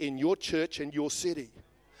regularly in your church and your city.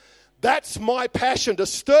 That's my passion, to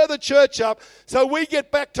stir the church up so we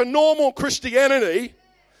get back to normal Christianity,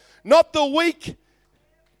 not the weak,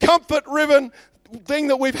 comfort-riven thing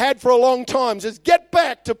that we've had for a long time. Is get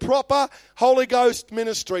back to proper Holy Ghost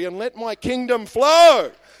ministry and let my kingdom flow.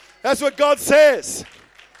 That's what God says.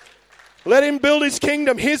 Let him build his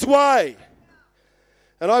kingdom his way.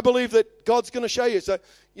 And I believe that God's going to show you. So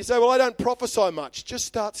you say, well, I don't prophesy much. Just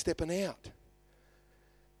start stepping out.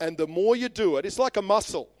 And the more you do it, it's like a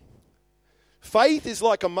muscle. Faith is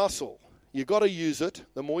like a muscle. You've got to use it.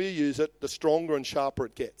 The more you use it, the stronger and sharper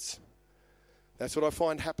it gets. That's what I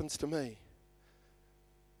find happens to me.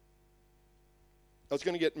 I was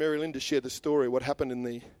going to get Mary Lynn to share the story, what happened in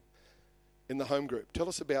the home group. Tell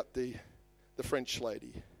us about the French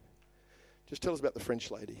lady. Just tell us about the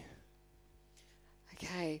French lady.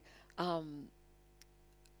 Okay.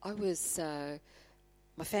 I was,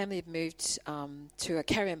 my family had moved to a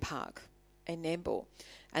Carrion Park Nambour.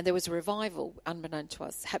 And there was a revival, unbeknown to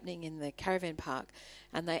us, happening in the caravan park.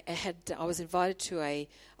 And I was invited to a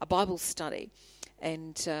Bible study.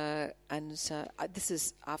 And this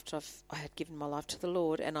is after I had given my life to the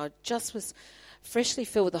Lord, and I just was freshly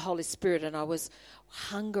filled with the Holy Spirit, and I was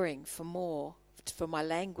hungering for more, for my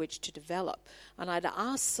language to develop. And I'd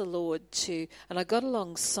asked the Lord and I got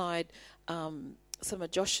alongside some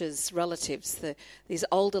of Josh's relatives, these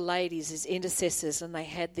older ladies, these intercessors, and they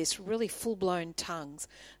had this really full-blown tongues.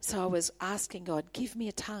 So I was asking God, give me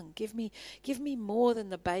a tongue, give me more than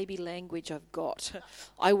the baby language I've got.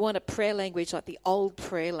 I want a prayer language like the old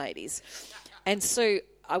prayer ladies. And so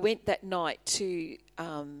I went that night to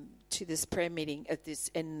this prayer meeting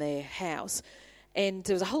in their house. And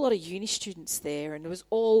there was a whole lot of uni students there, and it was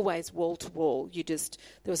always wall to wall. Because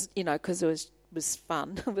it was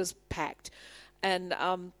fun, it was packed. And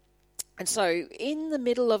so in the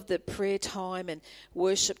middle of the prayer time and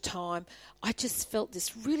worship time, I just felt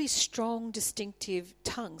this really strong, distinctive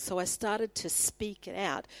tongue. So I started to speak it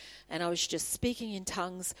out, and I was just speaking in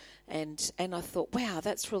tongues, and I thought, wow,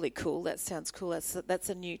 that's really cool. That sounds cool. That's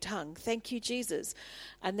a new tongue. Thank you, Jesus.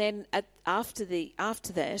 And then after that,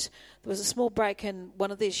 there was a small break, and one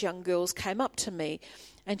of these young girls came up to me,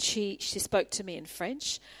 and she spoke to me in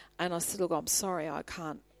French, and I said, look, I'm sorry, I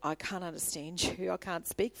can't understand you. I can't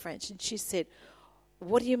speak French. And she said,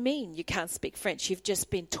 what do you mean you can't speak French? You've just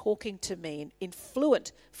been talking to me in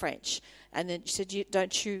fluent French. And then she said, you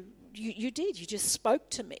did. You just spoke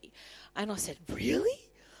to me. And I said, really?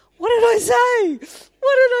 What did I say?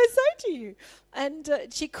 What did I say to you? And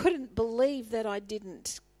she couldn't believe that I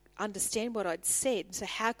didn't understand what I'd said. So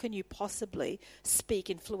how can you possibly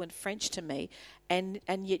speak in fluent French to me and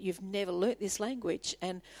yet you've never learnt this language?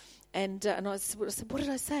 And I said, what did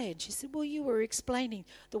I say? And she said, well, you were explaining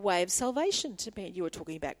the way of salvation to me. And you were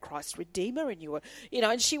talking about Christ Redeemer, and you were,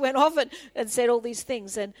 and she went off and said all these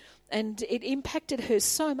things. And it impacted her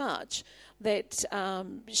so much that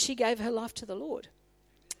she gave her life to the Lord.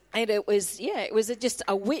 And it was just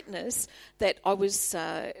a witness that I was,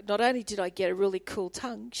 not only did I get a really cool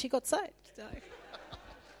tongue, she got saved. So.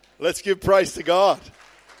 Let's give praise to God.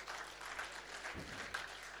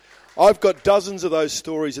 I've got dozens of those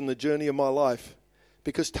stories in the journey of my life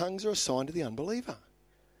because tongues are a sign to the unbeliever.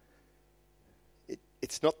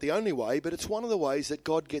 It's not the only way, but it's one of the ways that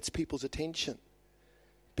God gets people's attention.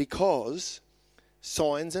 Because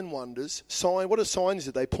signs and wonders, what are signs?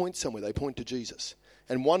 That they point somewhere? They point to Jesus.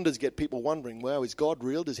 And wonders get people wondering, wow, is God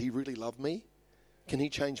real? Does he really love me? Can he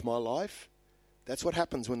change my life? That's what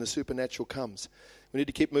happens when the supernatural comes. We need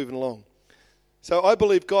to keep moving along. So I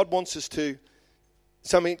believe God wants us to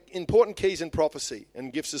some important keys in prophecy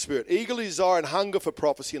and gifts of the Spirit. Eagerly desire and hunger for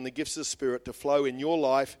prophecy and the gifts of the Spirit to flow in your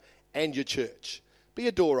life and your church. Be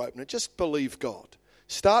a door opener. Just believe God.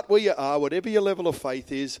 Start where you are, whatever your level of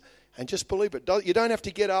faith is, and just believe it. You don't have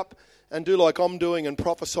to get up and do like I'm doing and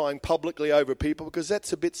prophesying publicly over people, because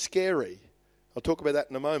that's a bit scary. I'll talk about that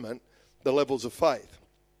in a moment, the levels of faith.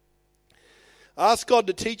 Ask God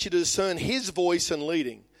to teach you to discern his voice and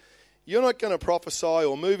leading. You're not going to prophesy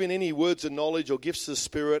or move in any words of knowledge or gifts of the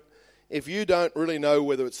Spirit if you don't really know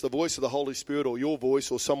whether it's the voice of the Holy Spirit or your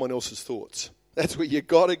voice or someone else's thoughts. That's where you've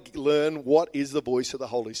got to learn what is the voice of the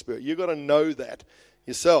Holy Spirit. You've got to know that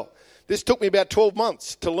yourself. This took me about 12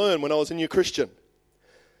 months to learn when I was a new Christian.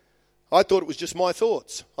 I thought it was just my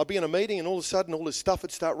thoughts. I'd be in a meeting and all of a sudden all this stuff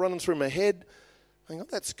would start running through my head. I go,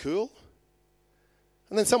 that's cool.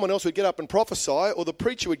 And then someone else would get up and prophesy, or the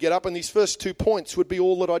preacher would get up and these first 2 points would be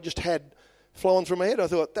all that I just had flowing through my head. I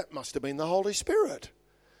thought, that must have been the Holy Spirit.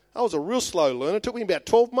 I was a real slow learner. It took me about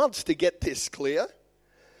 12 months to get this clear.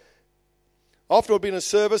 After I'd been in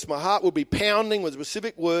service, my heart would be pounding with a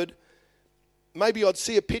specific word. Maybe I'd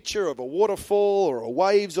see a picture of a waterfall or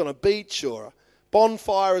waves on a beach or a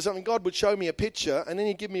bonfire or something. God would show me a picture and then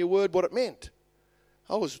he'd give me a word what it meant.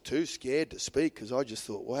 I was too scared to speak because I just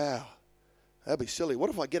thought, wow, that'd be silly. What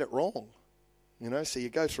if I get it wrong? So you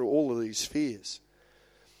go through all of these fears.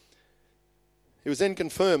 It was then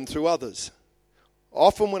confirmed through others.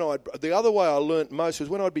 Often the other way I learnt most was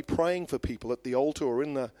when I'd be praying for people at the altar or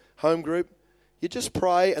in the home group. You just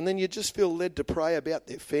pray and then you just feel led to pray about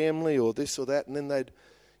their family or this or that, and then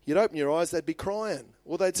you'd open your eyes, they'd be crying.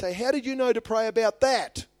 Or they'd say, how did you know to pray about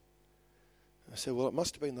that? I said, well, it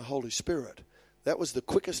must have been the Holy Spirit. That was the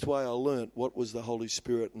quickest way I learnt what was the Holy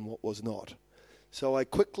Spirit and what was not. So I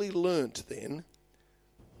quickly learnt then,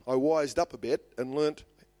 I wised up a bit and learnt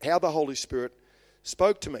how the Holy Spirit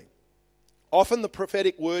spoke to me. Often the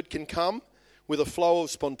prophetic word can come with a flow of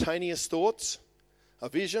spontaneous thoughts, a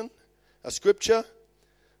vision, a scripture,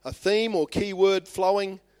 a theme or key word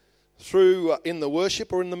flowing through in the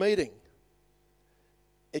worship or in the meeting.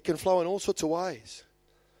 It can flow in all sorts of ways.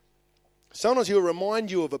 Sometimes he'll remind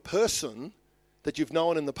you of a person that you've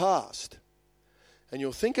known in the past. And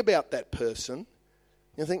you'll think about that person.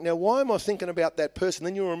 You'll think, now why am I thinking about that person?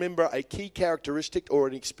 Then you'll remember a key characteristic or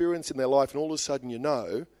an experience in their life, and all of a sudden you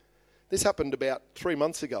know. This happened about 3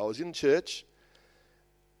 months ago. I was in church,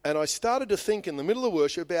 and I started to think in the middle of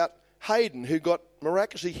worship about Hayden, who got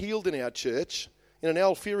miraculously healed in our church in an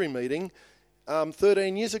Al Fury meeting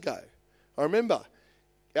 13 years ago. I remember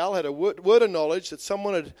Al had a word of knowledge that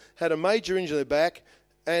someone had a major injury in their back,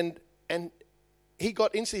 and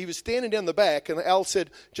he was standing down the back, and Al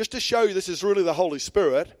said, just to show you this is really the Holy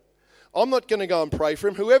Spirit, I'm not going to go and pray for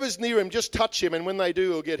him. Whoever's near him, just touch him, and when they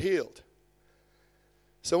do, he'll get healed.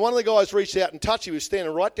 So one of the guys reached out and touched him. He was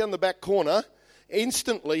standing right down the back corner.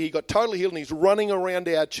 Instantly, he got totally healed, and he's running around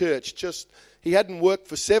our church. He hadn't worked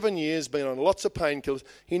for 7 years, been on lots of painkillers.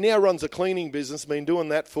 He now runs a cleaning business, been doing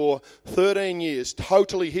that for 13 years,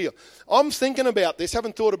 totally healed. I'm thinking about this,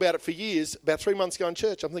 haven't thought about it for years. About 3 months ago in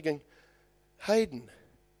church, I'm thinking, Hayden,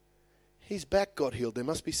 his back got healed. There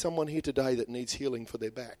must be someone here today that needs healing for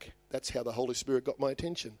their back. That's how the Holy Spirit got my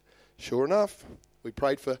attention. Sure enough, we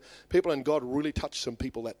prayed for people, and God really touched some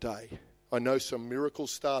people that day. I know some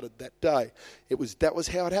miracles started that day. That was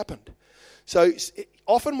how it happened. So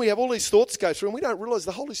often we have all these thoughts go through, and we don't realise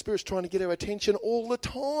the Holy Spirit's trying to get our attention all the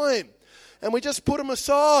time. And we just put them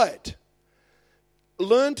aside.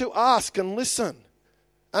 Learn to ask and listen.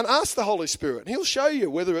 And ask the Holy Spirit. He'll show you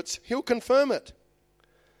whether he'll confirm it.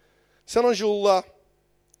 Sometimes you'll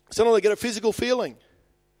get a physical feeling.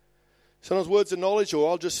 Sometimes words of knowledge, or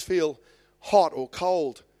I'll just feel hot or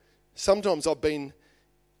cold. Sometimes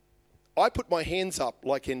I put my hands up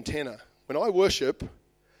like antenna. When I worship,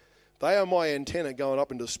 they are my antenna going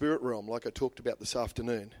up into the spirit realm, like I talked about this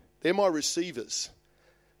afternoon. They're my receivers.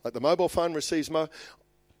 Like the mobile phone receives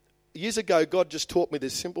Years ago, God just taught me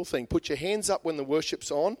this simple thing. Put your hands up when the worship's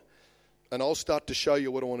on, and I'll start to show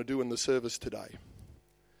you what I want to do in the service today.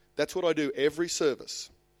 That's what I do every service.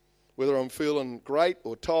 Whether I'm feeling great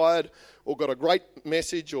or tired or got a great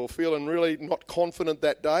message or feeling really not confident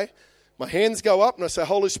that day, my hands go up and I say,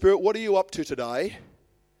 Holy Spirit, what are you up to today?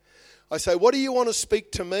 I say, what do you want to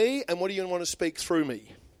speak to me, and what do you want to speak through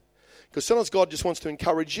me? Because sometimes God just wants to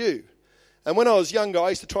encourage you. And when I was younger, I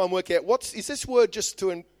used to try and work out, is this word just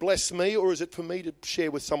to bless me, or is it for me to share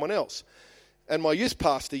with someone else? And my youth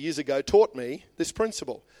pastor years ago taught me this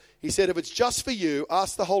principle. He said, if it's just for you,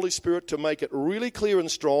 ask the Holy Spirit to make it really clear and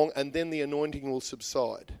strong, and then the anointing will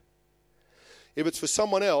subside. If it's for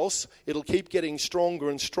someone else, it'll keep getting stronger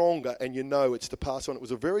and stronger, and you know it's to pass on. It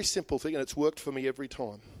was a very simple thing, and it's worked for me every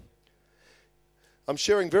time. I'm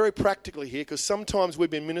sharing very practically here, because sometimes we've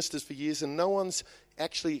been ministers for years and no one's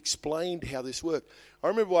actually explained how this worked. I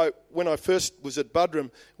remember when I first was at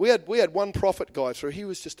Budrum, we had one prophet guy through. He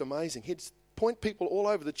was just amazing. He'd point people all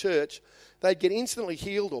over the church. They'd get instantly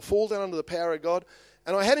healed or fall down under the power of God.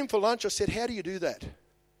 And I had him for lunch. I said, how do you do that?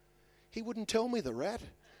 He wouldn't tell me, the rat.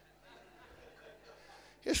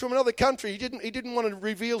 He was from another country. He didn't want to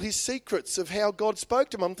reveal his secrets of how God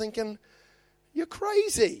spoke to him. I'm thinking, you're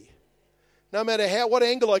crazy. No matter what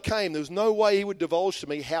angle I came, there was no way he would divulge to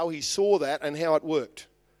me how he saw that and how it worked.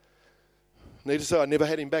 Needless to say, I never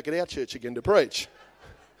had him back at our church again to preach.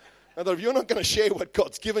 I thought, if you're not going to share what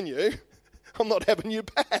God's given you, I'm not having you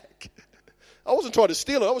back. I wasn't trying to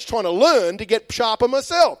steal it. I was trying to learn to get sharper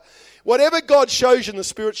myself. Whatever God shows you in the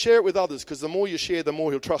Spirit, share it with others, because the more you share, the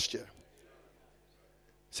more He'll trust you.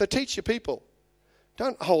 So teach your people.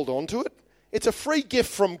 Don't hold on to it. It's a free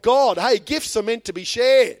gift from God. Hey, gifts are meant to be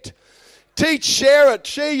shared. Teach, share it,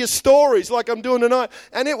 share your stories like I'm doing tonight,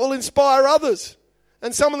 and it will inspire others.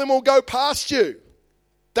 And some of them will go past you.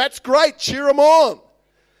 That's great. Cheer them on.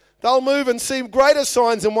 They'll move and see greater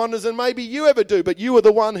signs and wonders than maybe you ever do, but you are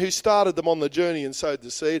the one who started them on the journey and sowed the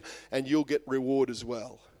seed, and you'll get reward as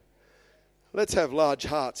well. Let's have large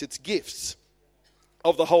hearts. It's gifts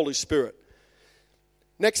of the Holy Spirit.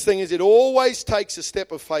 Next thing is, it always takes a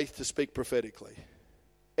step of faith to speak prophetically.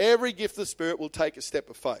 Every gift of the Spirit will take a step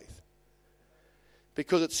of faith,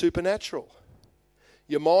 because it's supernatural.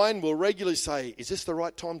 Your mind will regularly say, is this the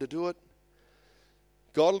right time to do it?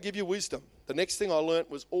 God will give you wisdom. The next thing I learnt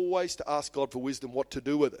was always to ask God for wisdom, what to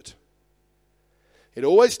do with it. It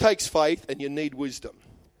always takes faith, and you need wisdom.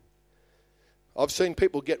 I've seen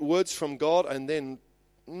people get words from God and then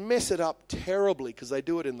mess it up terribly because they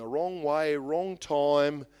do it in the wrong way, wrong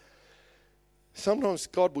time. Sometimes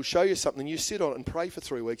God will show you something, you sit on it and pray for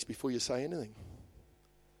 3 weeks before you say anything.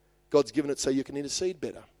 God's given it so you can intercede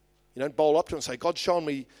better. You don't bowl up to them and say, God's shown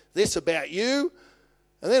me this about you,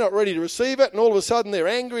 and they're not ready to receive it, and all of a sudden they're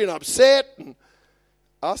angry and upset. And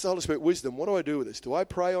ask the Holy Spirit wisdom. What do I do with this? Do I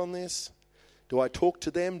pray on this? Do I talk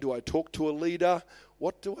to them? Do I talk to a leader?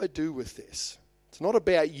 What do I do with this? It's not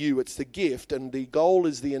about you. It's the gift, and the goal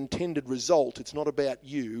is the intended result. It's not about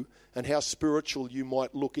you and how spiritual you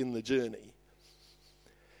might look in the journey.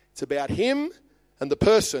 It's about him and the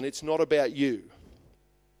person. It's not about you.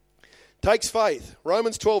 Takes faith.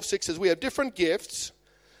 Romans 12:6 says, we have different gifts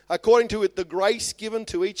according to the grace given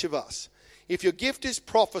to each of us. If your gift is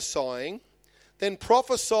prophesying, then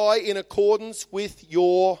prophesy in accordance with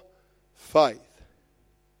your faith.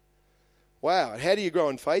 Wow, how do you grow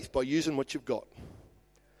in faith? By using what you've got.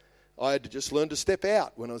 I had to just learn to step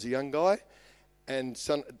out when I was a young guy, and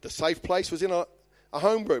the safe place was in a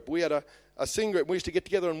home group. We had a sing group. We used to get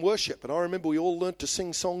together and worship, and I remember we all learnt to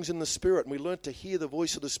sing songs in the Spirit, and we learnt to hear the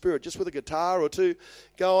voice of the Spirit just with a guitar or two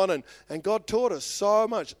go on, and God taught us so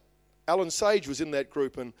much. Alan Sage was in that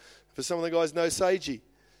group, and for some of the guys know Sagey,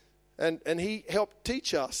 and he helped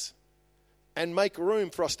teach us and make room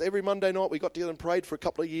for us. Every Monday night we got together and prayed for a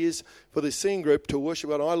couple of years for this singing group to worship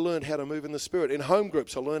God. I learned how to move in the Spirit. In home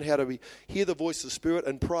groups I learned how to hear the voice of the Spirit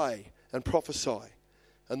and pray and prophesy.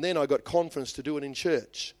 And then I got confidence to do it in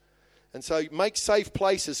church. And so make safe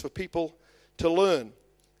places for people to learn.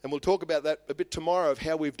 And we'll talk about that a bit tomorrow of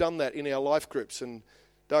how we've done that in our life groups. And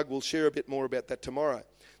Doug will share a bit more about that tomorrow.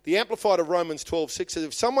 The Amplified of Romans 12:6 says,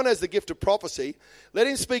 if someone has the gift of prophecy, let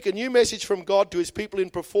him speak a new message from God to his people in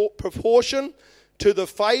proportion to the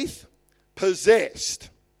faith possessed.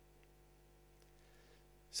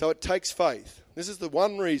 So it takes faith. This is the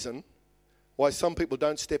one reason why some people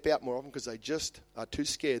don't step out more often, because they just are too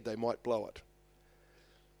scared they might blow it.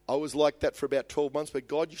 I was like that for about 12 months, but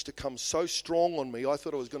God used to come so strong on me, I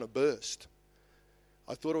thought I was going to burst.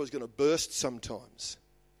 I thought I was going to burst sometimes.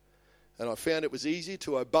 And I found it was easy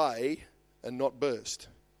to obey and not burst.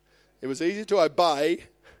 It was easy to obey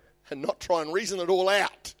and not try and reason it all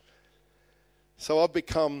out. So I've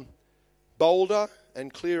become bolder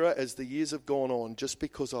and clearer as the years have gone on, just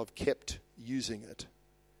because I've kept using it.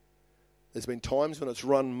 There's been times when it's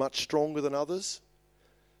run much stronger than others.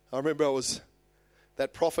 I remember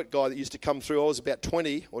that prophet guy that used to come through. I was about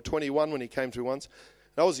 20 or 21 when he came through once.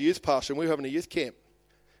 And I was a youth pastor, and we were having a youth camp.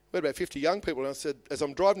 We had about 50 young people, and I said, as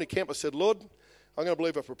I'm driving to camp, I said, Lord, I'm going to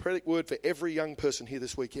believe a prophetic word for every young person here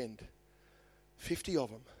this weekend. 50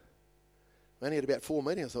 of them. We only had about 4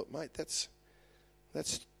 meetings. I thought, mate, that's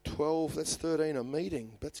 12, that's 13 a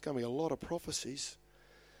meeting. That's going to be a lot of prophecies.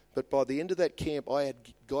 But by the end of that camp, I had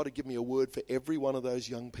God had given me a word for every one of those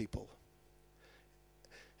young people.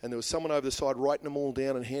 And there was someone over the side writing them all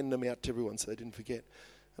down and handing them out to everyone so they didn't forget.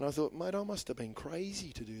 And I thought, mate, I must have been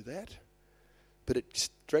crazy to do that. But it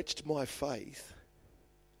stretched my faith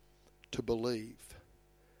to believe.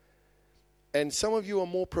 And some of you are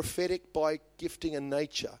more prophetic by gifting and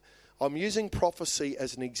nature. I'm using prophecy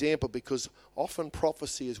as an example because often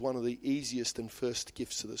prophecy is one of the easiest and first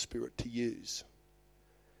gifts of the Spirit to use,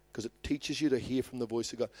 because it teaches you to hear from the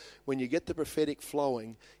voice of God. When you get the prophetic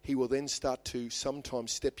flowing, he will then start to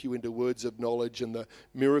sometimes step you into words of knowledge and the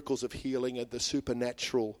miracles of healing and the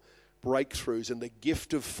supernatural breakthroughs and the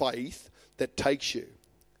gift of faith that takes you.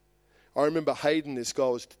 I remember Hayden, this guy I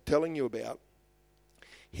was telling you about,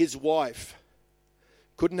 his wife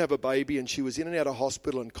couldn't have a baby, and she was in and out of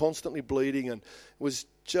hospital and constantly bleeding, and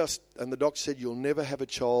the doctor said, you'll never have a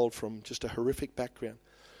child from just a horrific background.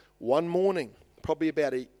 One morning, probably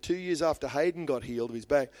about 2 years after Hayden got healed of his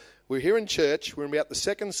back, we're here in church, we're about the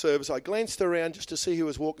second service. I glanced around just to see who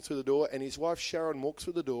was walking through the door, and his wife Sharon walked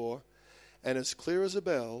through the door, and as clear as a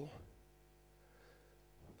bell,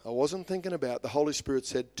 I wasn't thinking about it, the Holy Spirit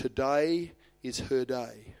said, today is her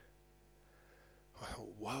day. I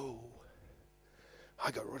thought, whoa. I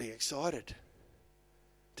got really excited.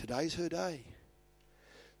 Today's her day.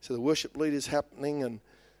 So the worship leader's happening,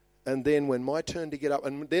 and then when my turn to get up,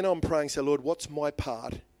 and then I'm praying, say, Lord, what's my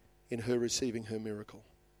part in her receiving her miracle?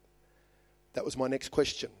 That was my next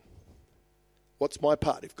question. What's my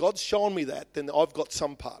part? If God's shown me that, then I've got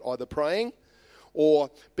some part, either praying or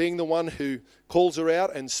being the one who calls her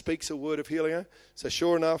out and speaks a word of healing. So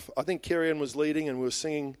sure enough, I think Kerry-Ann was leading, and we were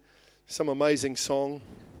singing some amazing song.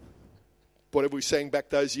 Whatever we sang back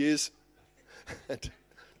those years.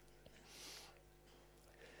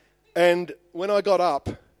 And when I got up,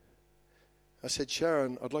 I said,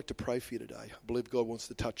 Sharon, I'd like to pray for you today. I believe God wants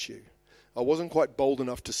to touch you. I wasn't quite bold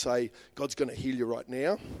enough to say, God's going to heal you right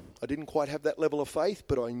now. I didn't quite have that level of faith,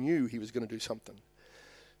 but I knew he was going to do something.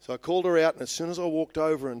 So I called her out, and as soon as I walked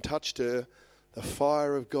over and touched her, the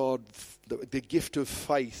fire of God, the gift of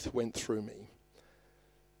faith went through me.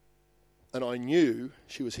 And I knew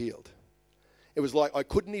she was healed. It was like I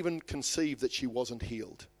couldn't even conceive that she wasn't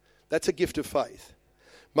healed. That's a gift of faith.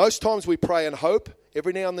 Most times we pray and hope.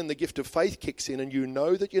 Every now and then the gift of faith kicks in and you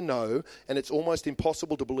know that you know, and it's almost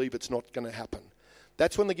impossible to believe it's not going to happen.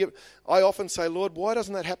 That's when I often say, Lord, why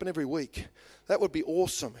doesn't that happen every week? That would be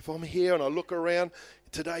awesome. If I'm here and I look around,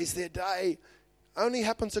 today's their day. Only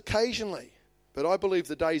happens occasionally. But I believe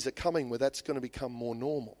the days are coming where that's going to become more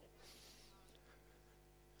normal.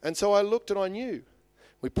 And so I looked and I knew.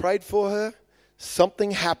 We prayed for her.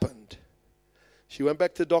 Something happened. She went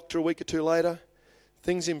back to the doctor a week or two later.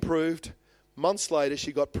 Things improved. Months later,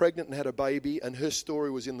 she got pregnant and had a baby, and her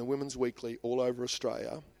story was in the Women's Weekly all over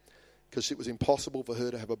Australia because it was impossible for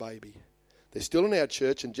her to have a baby. They're still in our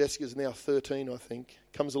church, and Jessica's now 13, I think,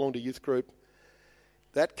 comes along to youth group.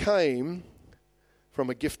 That came from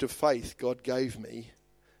a gift of faith God gave me,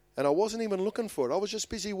 and I wasn't even looking for it. I was just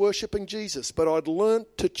busy worshipping Jesus, but I'd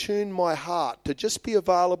learnt to tune my heart to just be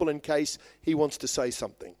available in case he wants to say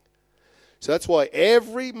something. So that's why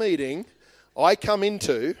every meeting I come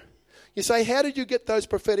into, you say, how did you get those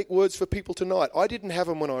prophetic words for people tonight? I didn't have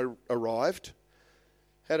them when I arrived.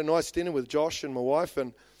 Had a nice dinner with Josh and my wife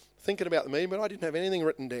and thinking about the meeting, but I didn't have anything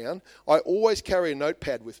written down. I always carry a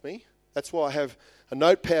notepad with me. That's why I have a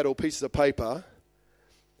notepad or pieces of paper,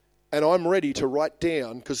 and I'm ready to write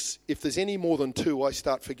down, because if there's any more than two, I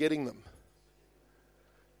start forgetting them.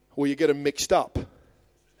 Or you get them mixed up.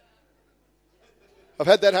 I've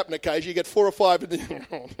had that happen occasionally. You get 4 or 5 and then,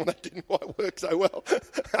 that didn't quite work so well.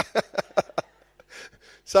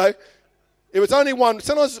 So it was only one.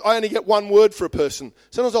 Sometimes I only get one word for a person.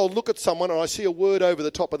 Sometimes I'll look at someone and I see a word over the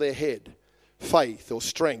top of their head. Faith or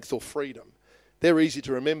strength or freedom. They're easy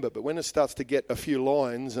to remember, but when it starts to get a few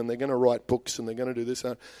lines and they're going to write books and they're going to do this.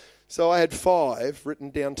 So I had 5 written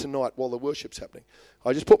down tonight while the worship's happening.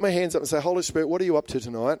 I just put my hands up and say, Holy Spirit, what are you up to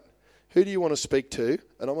tonight? Who do you want to speak to?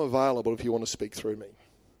 And I'm available if you want to speak through me.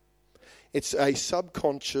 It's a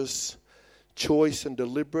subconscious choice and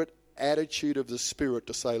deliberate attitude of the Spirit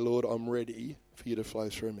to say, Lord, I'm ready for you to flow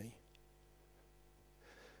through me.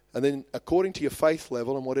 And then according to your faith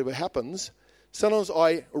level and whatever happens, sometimes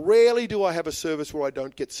rarely do I have a service where I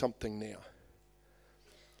don't get something now.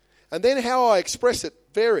 And then how I express it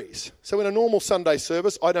varies. So in a normal Sunday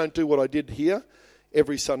service, I don't do what I did here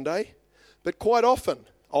every Sunday. But quite often,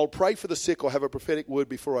 I'll pray for the sick or have a prophetic word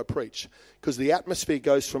before I preach, because the atmosphere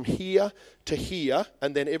goes from here to here,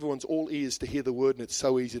 and then everyone's all ears to hear the word, and it's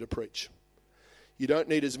so easy to preach. You don't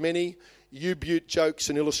need as many U-Butte jokes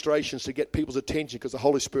and illustrations to get people's attention, because the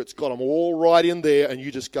Holy Spirit's got them all right in there, and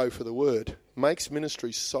you just go for the word. Makes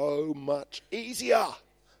ministry so much easier.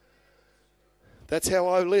 That's how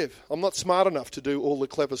I live. I'm not smart enough to do all the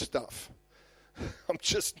clever stuff. I'm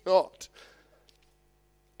just not.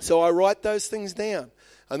 So I write those things down.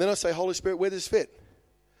 And then I say, Holy Spirit, where does this fit?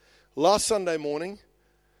 Last Sunday morning,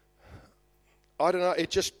 I don't know, it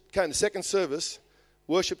just came, the second service,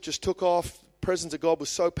 worship just took off, presence of God was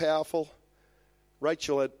so powerful.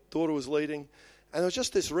 Rachel, our daughter, was leading, and there was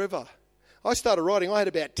just this river. I started writing, I had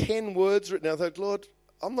about 10 words written. I thought, Lord,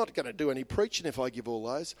 I'm not going to do any preaching if I give all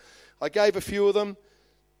those. I gave a few of them,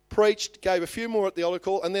 preached, gave a few more at the altar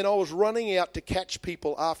call, and then I was running out to catch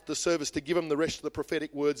people after the service to give them the rest of the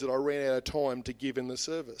prophetic words that I ran out of time to give in the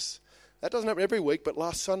service. That doesn't happen every week, but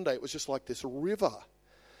last Sunday it was just like this river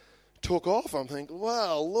took off. I'm thinking,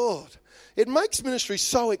 wow, Lord, it makes ministry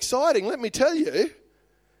so exciting, let me tell you.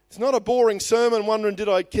 It's not a boring sermon wondering, did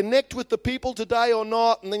I connect with the people today or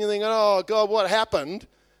not? And then you think, oh, God, what happened?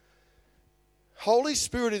 Holy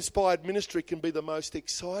Spirit-inspired ministry can be the most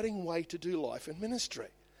exciting way to do life in ministry.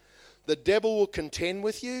 The devil will contend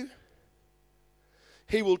with you.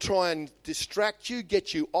 He will try and distract you,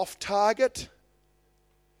 get you off target.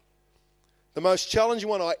 The most challenging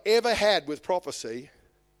one I ever had with prophecy,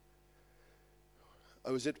 I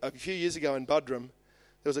was a few years ago in Budrum.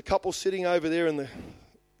 There was a couple sitting over there and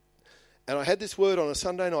I had this word on a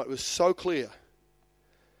Sunday night. It was so clear.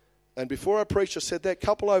 And before I preached, I said, that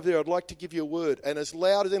couple over there, I'd like to give you a word. And as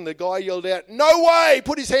loud as him, the guy yelled out, no way,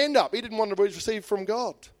 put his hand up. He didn't want to receive from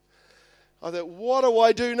God. I thought, what do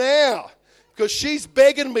I do now? Because she's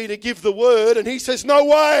begging me to give the word, and he says, no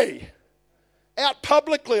way. Out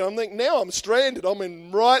publicly. I'm thinking, now I'm stranded.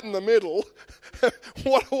 I'm right in the middle.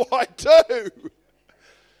 What do I do?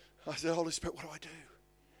 I said, Holy Spirit, what do I do?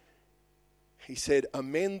 He said,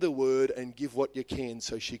 amend the word and give what you can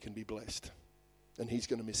so she can be blessed. And he's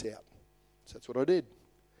going to miss out. So that's what I did.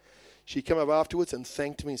 She came up afterwards and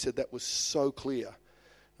thanked me and said, that was so clear.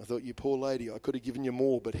 I thought, you poor lady, I could have given you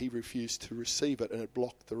more, but he refused to receive it and it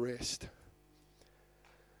blocked the rest.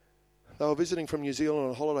 They were visiting from New Zealand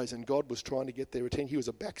on holidays and God was trying to get their attention. He was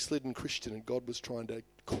a backslidden Christian and God was trying to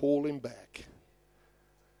call him back.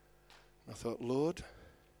 I thought, Lord,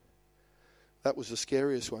 That was the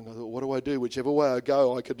scariest one. I thought, what do I do? Whichever way I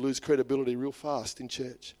go, I could lose credibility real fast in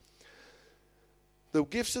church. The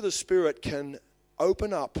gifts of the Spirit can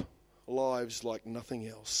open up lives like nothing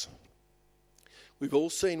else. We've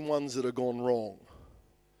all seen ones that have gone wrong.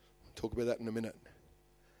 I'll talk about that in a minute.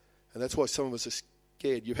 And that's why some of us are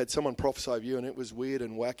scared. You've had someone prophesy of you and it was weird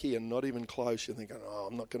and wacky and not even close. You're thinking, oh,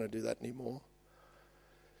 I'm not going to do that anymore.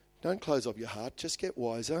 Don't close off your heart. Just get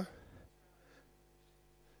wiser.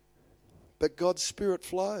 But God's Spirit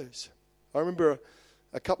flows. I remember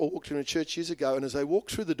a couple walked into a church years ago, and as they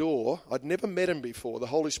walked through the door, I'd never met them before. The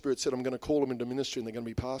Holy Spirit said, I'm going to call them into ministry and they're going to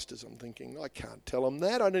be pastors. I'm thinking, I can't tell them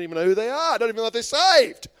that. I don't even know who they are. I don't even know if they're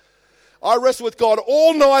saved. I wrestled with God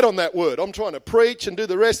all night on that word. I'm trying to preach and do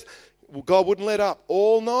the rest. Well, God wouldn't let up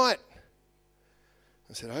all night.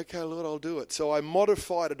 I said, okay, Lord, I'll do it. So I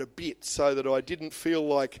modified it a bit so that I didn't feel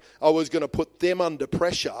like I was going to put them under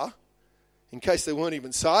pressure in case they weren't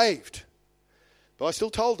even saved. But I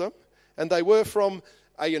still told them, and they were from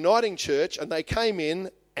a uniting church, and they came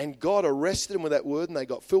in, and God arrested them with that word, and they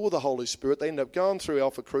got filled with the Holy Spirit. They ended up going through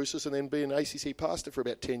Alpha Crucis and then being an ACC pastor for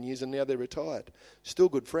about 10 years, and now they're retired. Still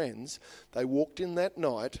good friends. They walked in that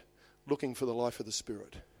night looking for the life of the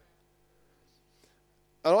Spirit.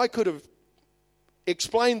 And I could have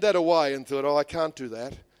explained that away and thought, oh, I can't do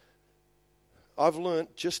that. I've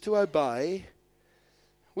learnt just to obey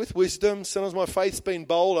with wisdom. Sometimes my faith's been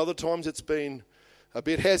bold, other times it's been a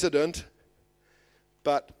bit hesitant,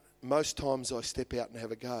 but most times I step out and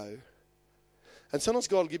have a go. And sometimes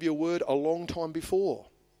God will give you a word a long time before.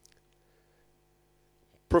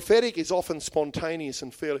 Prophetic is often spontaneous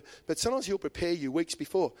and fairly, but sometimes He'll prepare you weeks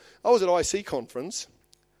before. I was at IC conference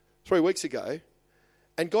 3 weeks ago,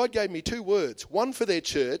 and God gave me 2 words, one for their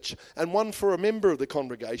church and one for a member of the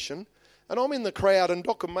congregation. And I'm in the crowd, and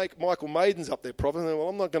Dr. Michael Maiden's up there, probably. Well,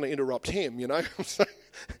 I'm not going to interrupt him, you know.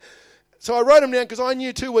 So I wrote them down because I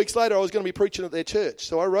knew 2 weeks later I was going to be preaching at their church.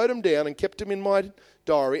 So I wrote them down and kept them in my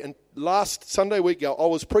diary. And last Sunday week ago, I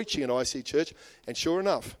was preaching at IC Church. And sure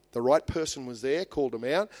enough, the right person was there, called them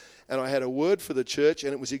out. And I had a word for the church.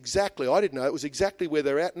 And it was exactly, I didn't know, it was exactly where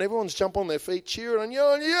they're at. And everyone's jumping on their feet, cheering and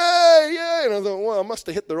yelling, yay, yay. And I thought, well, I must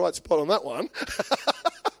have hit the right spot on that one.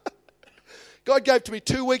 God gave to me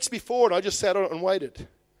 2 weeks before, and I just sat on it and waited.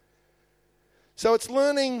 So it's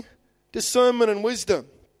learning discernment and wisdom.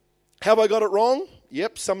 Have I got it wrong?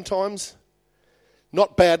 Yep, sometimes.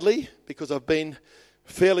 Not badly, because I've been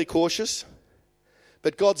fairly cautious.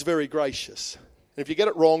 But God's very gracious. And if you get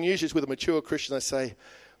it wrong, usually it's with a mature Christian, they say,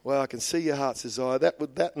 well, I can see your heart's desire.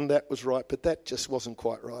 That and that was right, but that just wasn't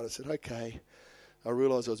quite right. I said, okay. I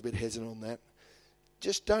realised I was a bit hesitant on that.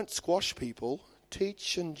 Just don't squash people.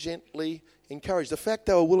 Teach and gently encourage. The fact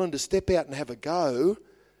they were willing to step out and have a go,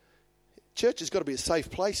 church has got to be a safe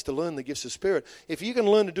place to learn the gifts of Spirit. If you can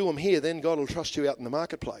learn to do them here, then God will trust you out in the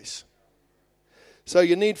marketplace. So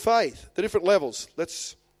you need faith. The different levels.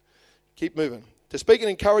 Let's keep moving. To speak an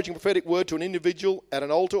encouraging prophetic word to an individual at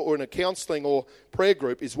an altar or in a counselling or prayer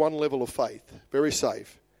group is one level of faith. Very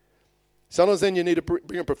safe. Sometimes then you need to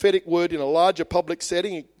bring a prophetic word in a larger public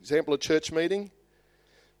setting, example, a church meeting.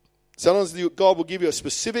 Sometimes God will give you a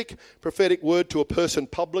specific prophetic word to a person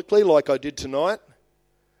publicly, like I did tonight.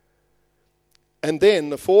 And then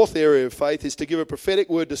the fourth area of faith is to give a prophetic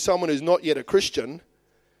word to someone who's not yet a Christian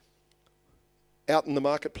out in the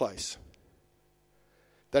marketplace.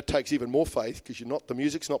 That takes even more faith because the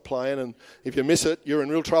music's not playing, and if you miss it, you're in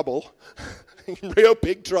real trouble. Real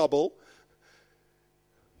big trouble.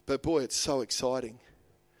 But boy, it's so exciting.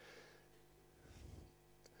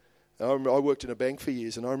 I worked in a bank for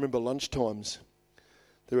years, and I remember lunchtimes.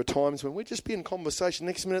 There were times when we'd just be in conversation.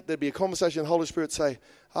 Next minute, there'd be a conversation, and the Holy Spirit would say,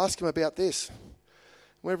 ask him about this.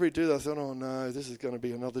 Whenever he'd do that, I thought, oh no, this is going to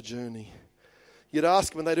be another journey. You'd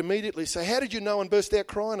ask them, and they'd immediately say, how did you know? And burst out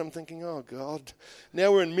crying. I'm thinking, oh God.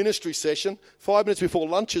 Now we're in ministry session. 5 minutes before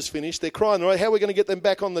lunch is finished, they're crying. Right, how are we going to get them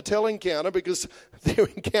back on the telling counter because they're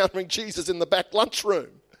encountering Jesus in the back lunchroom?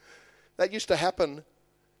 That used to happen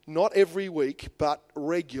not every week, but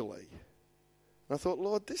regularly. And I thought,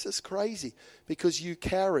 Lord, this is crazy because you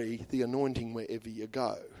carry the anointing wherever you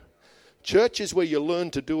go. Church is where you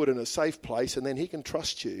learn to do it in a safe place, and then he can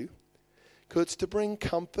trust you because it's to bring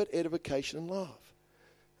comfort, edification, and love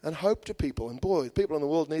and hope to people. And boy, people in the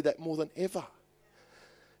world need that more than ever.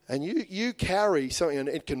 And you carry something, and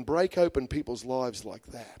it can break open people's lives like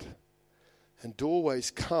that. And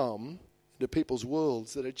doorways come into people's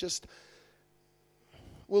worlds that are just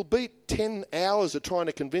will beat 10 hours of trying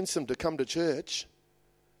to convince them to come to church.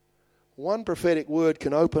 One prophetic word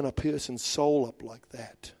can open a person's soul up like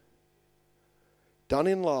that. Done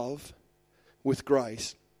in love, with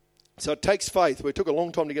grace. So it takes faith. We took a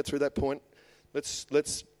long time to get through that point.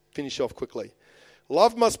 Let's finish off quickly.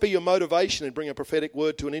 Love must be your motivation in bringing a prophetic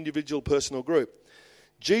word to an individual, person or group.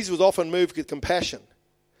 Jesus was often moved with compassion.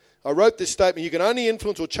 I wrote this statement: you can only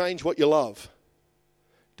influence or change what you love.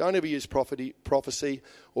 Don't ever use prophecy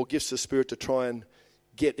or gifts of the Spirit to try and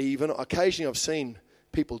get even. Occasionally I've seen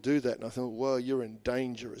people do that, and I thought, well, you're in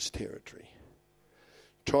dangerous territory.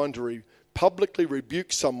 Trying to publicly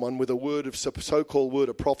rebuke someone with a word of so-called word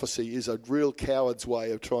of prophecy is a real coward's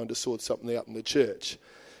way of trying to sort something out in the church.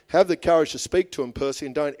 Have the courage to speak to him personally,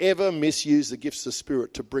 and don't ever misuse the gifts of the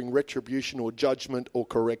Spirit to bring retribution or judgment or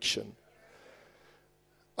correction.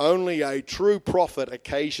 Only a true prophet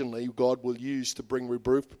occasionally God will use to bring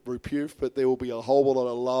reproof, but there will be a whole lot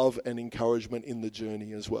of love and encouragement in the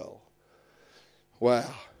journey as well.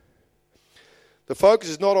 Wow. The focus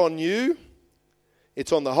is not on you.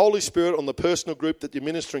 It's on the Holy Spirit, on the personal group that you're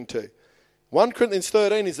ministering to. 1 Corinthians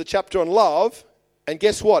 13 is the chapter on love. And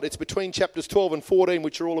guess what? It's between chapters 12 and 14,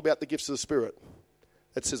 which are all about the gifts of the Spirit.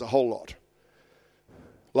 That says a whole lot.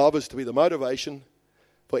 Love is to be the motivation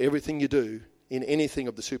for everything you do in anything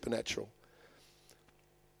of the supernatural.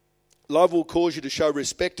 Love will cause you to show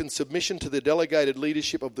respect and submission to the delegated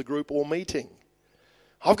leadership of the group or meeting.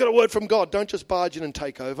 I've got a word from God. Don't just barge in and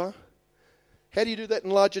take over. How do you do that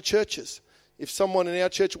in larger churches? If someone in our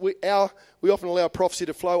church, we often allow prophecy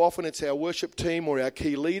to flow. Often it's our worship team or our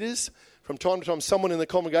key leaders. From time to time, someone in the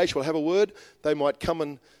congregation will have a word. They might come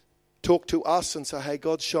and talk to us and say, hey,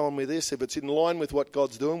 God's showing me this. If it's in line with what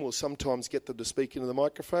God's doing, we'll sometimes get them to speak into the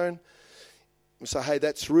microphone. And say, hey,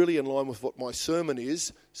 that's really in line with what my sermon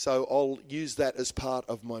is, so I'll use that as part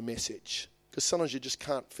of my message. Because sometimes you just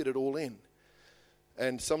can't fit it all in.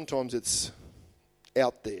 And sometimes it's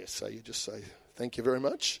out there, so you just say, thank you very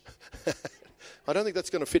much. I don't think that's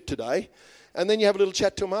going to fit today. And then you have a little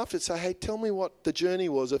chat to them after and say, hey, tell me what the journey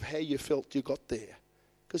was of how you felt you got there.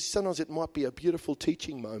 Because sometimes it might be a beautiful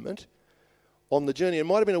teaching moment on the journey. It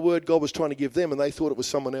might have been a word God was trying to give them and they thought it was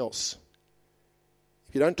someone else.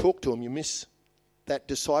 If you don't talk to them, you miss that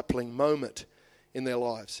discipling moment in their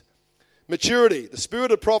lives. Maturity. The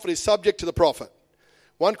spirit of prophet is subject to the prophet.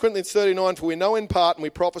 1 Corinthians 39, for we know in part and we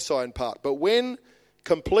prophesy in part. But when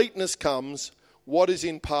completeness comes, what is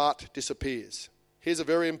in part disappears. Here's a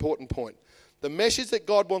very important point. The message that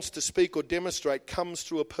God wants to speak or demonstrate comes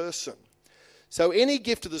through a person. So any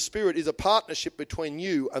gift of the Spirit is a partnership between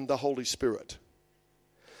you and the Holy Spirit.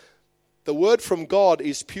 The word from God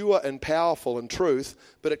is pure and powerful and truth,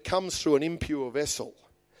 but it comes through an impure vessel.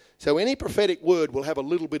 So any prophetic word will have a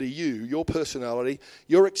little bit of you, your personality,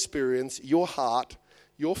 your experience, your heart,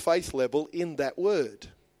 your faith level in that word.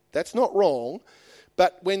 That's not wrong.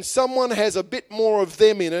 But when someone has a bit more of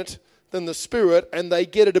them in it than the Spirit and they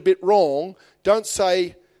get it a bit wrong, don't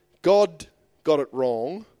say God got it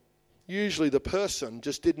wrong. Usually the person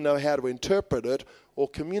just didn't know how to interpret it or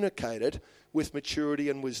communicate it with maturity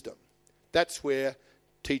and wisdom. That's where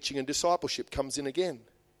teaching and discipleship comes in again,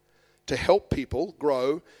 to help people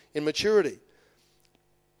grow in maturity.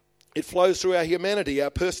 It flows through our humanity, our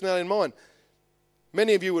personality and mind.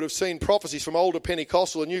 Many of you would have seen prophecies from older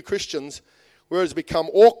Pentecostal and new Christians where it's become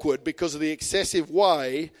awkward because of the excessive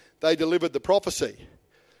way they delivered the prophecy.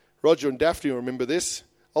 Roger and Daphne remember this.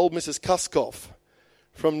 Old Mrs. Kuskoff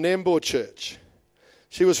from Nambour Church.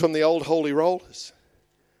 She was from the old Holy Rollers.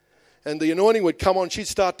 And the anointing would come on, she'd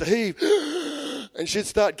start to heave, and she'd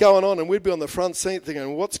start going on, and we'd be on the front seat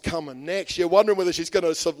thinking, what's coming next? You're wondering whether she's going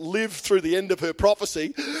to sort of live through the end of her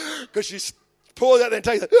prophecy, because she pours out there and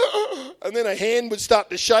takes it, and then her hand would start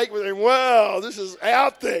to shake. We're thinking, wow, this is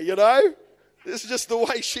out there, you know? This is just the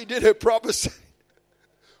way she did her prophecy.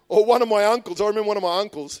 Or one of my uncles, I remember one of my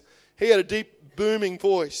uncles, he had a deep, booming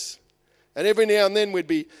voice. And every now and then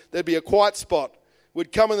there'd be a quiet spot.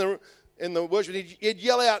 We'd come in the worship, he'd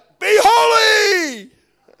yell out, be holy!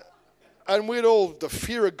 And the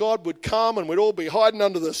fear of God would come, and we'd all be hiding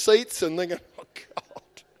under the seats and thinking, oh God.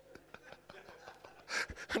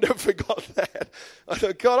 I never forgot that. I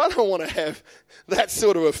thought, God, I don't want to have that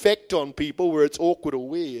sort of effect on people where it's awkward or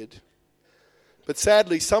weird. But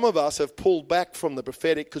sadly, some of us have pulled back from the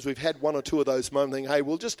prophetic because we've had one or two of those moments thinking, hey,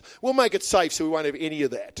 we'll make it safe so we won't have any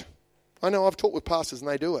of that. I know I've talked with pastors and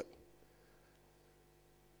they do it.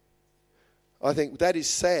 I think that is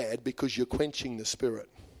sad because you're quenching the Spirit.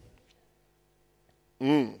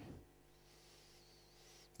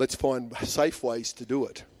 Let's find safe ways to do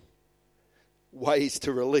it. Ways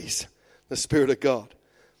to release the Spirit of God.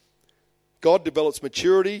 God develops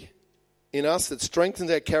maturity in us that strengthens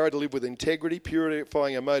our character to live with integrity,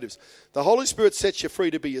 purifying our motives. The Holy Spirit sets you free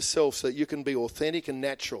to be yourself so that you can be authentic and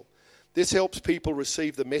natural. This helps people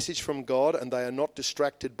receive the message from God and they are not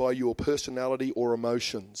distracted by your personality or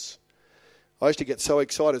emotions. I used to get so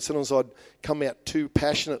excited. Sometimes I'd come out too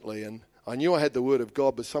passionately, and I knew I had the Word of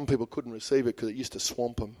God, but some people couldn't receive it because it used to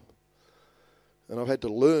swamp them. And I've had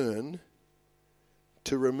to learn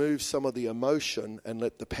to remove some of the emotion and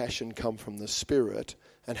let the passion come from the Spirit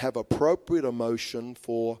and have appropriate emotion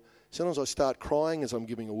for... Sometimes I start crying as I'm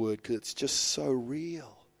giving a word because it's just so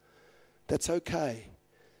real. That's okay.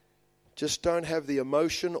 Just don't have the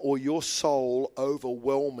emotion or your soul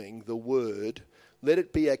overwhelming the word. Let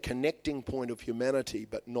it be a connecting point of humanity,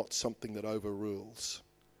 but not something that overrules.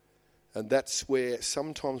 And that's where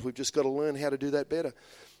sometimes we've just got to learn how to do that better.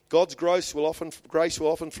 God's grace will often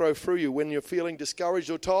flow through you when you're feeling discouraged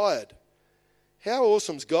or tired. How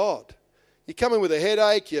awesome's God? You come in with a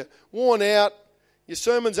headache, you're worn out, your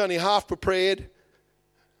sermon's only half prepared,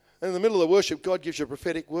 and in the middle of the worship, God gives you a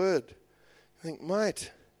prophetic word. You think,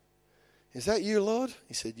 mate, is that you, Lord?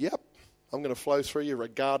 He said, yep, I'm going to flow through you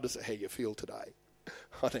regardless of how you feel today.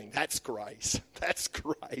 I think, that's grace. That's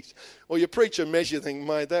grace. Or you preach a message, you think,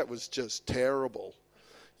 mate, that was just terrible.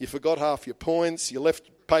 You forgot half your points, you left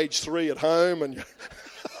page 3 at home, and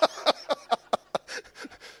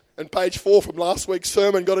and page 4 from last week's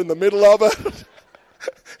sermon got in the middle of it.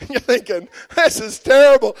 And you're thinking, this is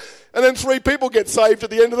terrible. And then 3 people get saved at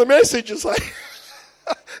the end of the message. You say,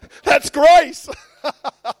 that's grace.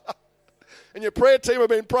 And your prayer team have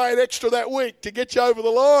been praying extra that week to get you over the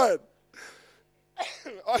line.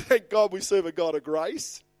 I thank God we serve a God of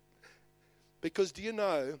grace. Because do you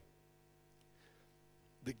know,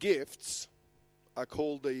 the gifts are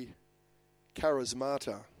called the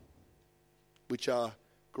charismata, which are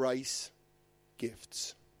grace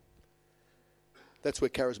gifts. That's where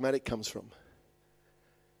charismatic comes from.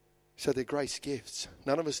 So they're grace gifts.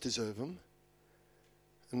 None of us deserve them.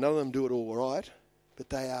 And none of them do it all right.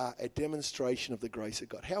 But they are a demonstration of the grace of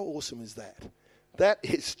God. How awesome is that? That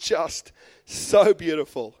is just so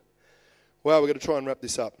beautiful. Well, we're going to try and wrap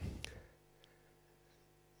this up.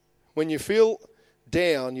 When you feel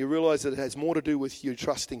down, you realize that it has more to do with you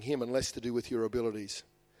trusting Him and less to do with your abilities.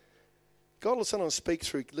 God will sometimes speak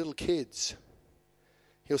through little kids.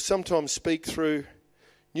 He'll sometimes speak through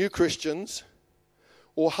new Christians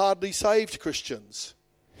or hardly saved Christians.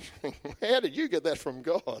 How did you get that from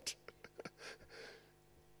God?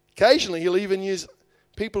 Occasionally, He'll even use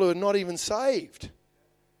people who are not even saved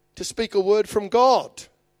to speak a word from God.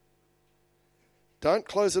 Don't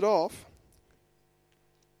close it off.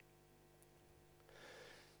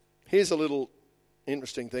 Here's a little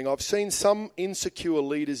interesting thing. I've seen some insecure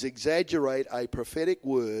leaders exaggerate a prophetic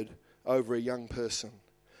word over a young person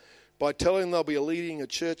by telling them they'll be leading a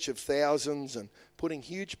church of thousands and putting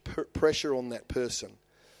huge pressure on that person.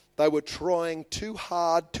 They were trying too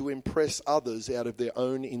hard to impress others out of their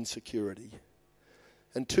own insecurity.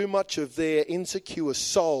 And too much of their insecure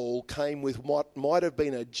soul came with what might have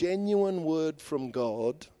been a genuine word from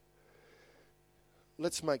God.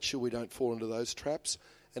 Let's make sure we don't fall into those traps.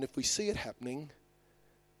 And if we see it happening,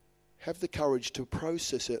 have the courage to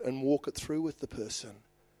process it and walk it through with the person.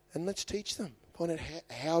 And let's teach them. Find out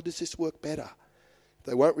how does this work better. If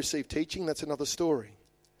they won't receive teaching, that's another story.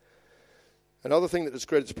 Another thing that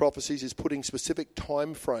discredits prophecies is putting specific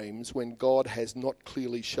time frames when God has not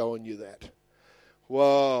clearly shown you that.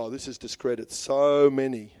 Wow, this has discredited so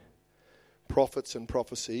many prophets and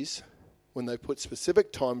prophecies when they put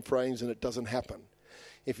specific time frames and it doesn't happen.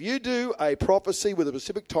 If you do a prophecy with a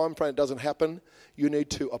specific time frame and it doesn't happen, you need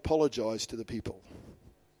to apologize to the people.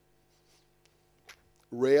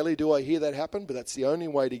 Rarely do I hear that happen, but that's the only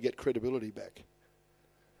way to get credibility back.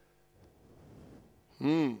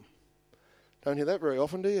 Don't hear that very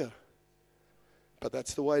often, do you? But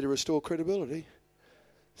that's the way to restore credibility.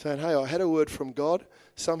 Saying, hey, I had a word from God.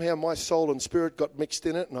 Somehow my soul and spirit got mixed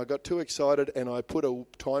in it and I got too excited and I put a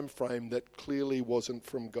time frame that clearly wasn't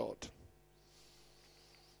from God.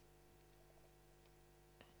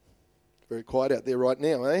 Very quiet out there right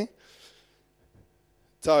now, eh?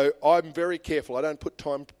 So I'm very careful. I don't put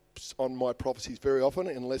time on my prophecies very often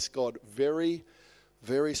unless God very,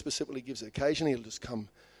 very specifically gives it. Occasionally it'll just come,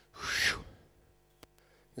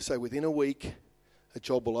 and say within a week a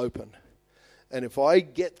job will open. And if I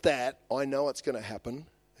get that, I know it's going to happen.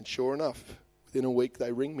 And sure enough, within a week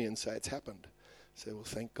they ring me and say it's happened. I say, well,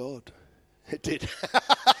 thank God. It did.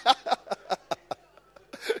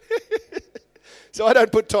 So I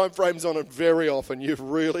don't put time frames on it very often. You've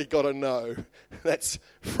really got to know that's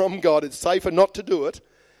from God. It's safer not to do it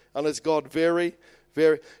unless God very,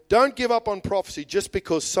 very... Don't give up on prophecy just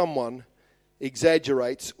because someone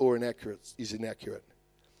exaggerates or is inaccurate.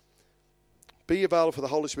 Be available for the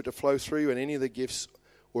Holy Spirit to flow through you in any of the gifts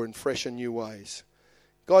or in fresh and new ways.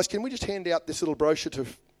 Guys, can we just hand out this little brochure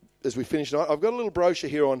as we finish tonight? I've got a little brochure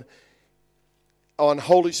here on on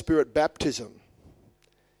Holy Spirit baptism,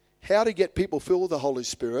 how to get people filled with the Holy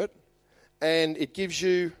Spirit, and it gives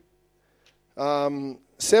you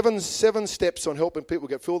seven steps on helping people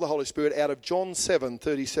get filled with the Holy Spirit out of John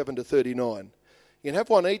 7:37 to 39. You can have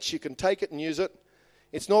one each. You can take it and use it.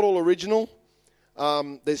 It's not all original.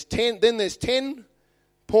 There's 10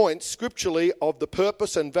 points scripturally of the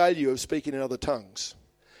purpose and value of speaking in other tongues.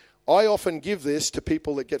 I often give this to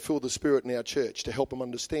people that get filled with the Spirit in our church to help them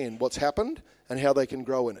understand what's happened and how they can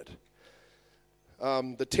grow in it.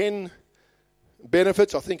 The 10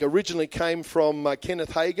 benefits, I think, originally came from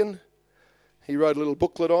Kenneth Hagin. He wrote a little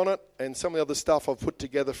booklet on it, and some of the other stuff I've put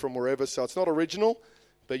together from wherever. So it's not original,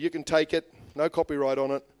 but you can take it, no copyright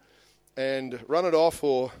on it, and run it off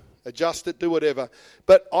or adjust it, do whatever.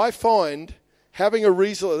 But I find having a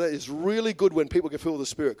reason that is really good when people get filled with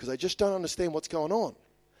the Spirit, because they just don't understand what's going on.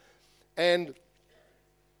 And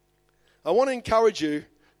I want to encourage you,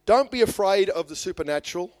 don't be afraid of the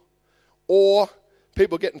supernatural or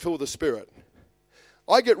people getting filled with the Spirit.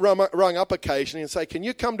 I get rung up occasionally and say, can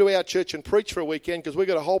you come to our church and preach for a weekend because we've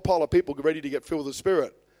got a whole pile of people ready to get filled with the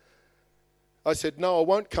Spirit. I said, no, I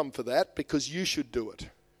won't come for that because you should do it.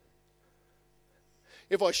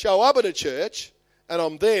 If I show up at a church and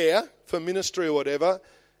I'm there for ministry or whatever,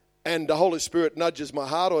 and the Holy Spirit nudges my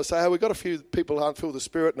heart, or I say, hey, we've got a few people who aren't filled with the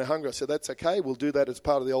Spirit and they're hungry. I said, that's okay, we'll do that as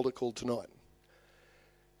part of the altar call tonight.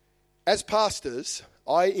 As pastors,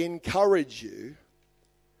 I encourage you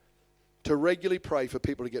to regularly pray for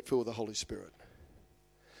people to get filled with the Holy Spirit.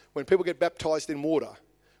 When people get baptized in water,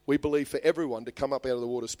 we believe for everyone to come up out of the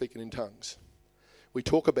water speaking in tongues. We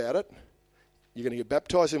talk about it. You're going to get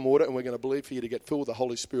baptized in water, and we're going to believe for you to get filled with the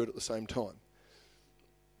Holy Spirit at the same time.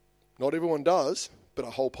 Not everyone does, but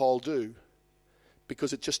a whole pile do,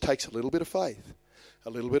 because it just takes a little bit of faith,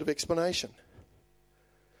 a little bit of explanation.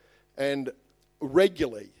 And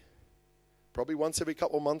regularly, probably once every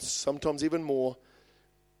couple of months, sometimes even more,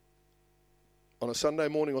 on a Sunday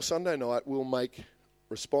morning or Sunday night, we'll make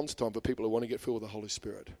response time for people who want to get filled with the Holy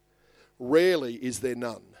Spirit. Rarely is there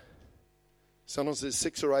none. Sometimes there's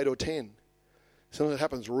 6 or 8 or 10. Sometimes it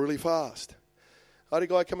happens really fast. I had a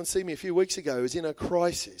guy come and see me a few weeks ago who was in a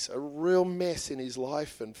crisis, a real mess in his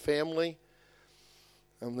life and family.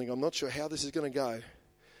 I'm thinking, I'm not sure how this is going to go. He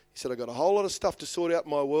said, I've got a whole lot of stuff to sort out in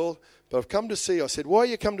my world, but I've come to see you. I said, why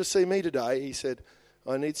you come to see me today? He said,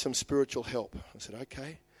 I need some spiritual help. I said,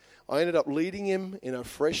 okay. I ended up leading him in a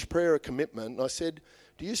fresh prayer of commitment. And I said,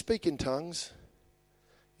 do you speak in tongues?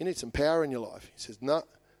 You need some power in your life. He says, no.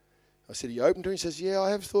 I said, are you open to it? He says, yeah,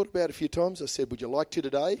 I have thought about it a few times. I said, would you like to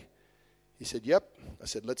today? He said, yep. I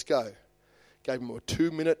said, let's go. Gave him a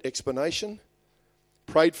 2-minute explanation.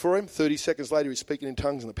 Prayed for him. 30 seconds later, he was speaking in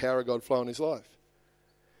tongues and the power of God flowed in his life.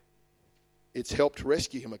 It's helped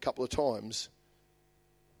rescue him a couple of times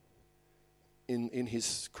in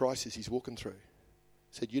his crisis he's walking through.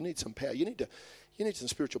 Said, you need some power. You need some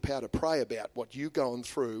spiritual power to pray about what you're going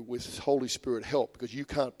through with Holy Spirit help, because you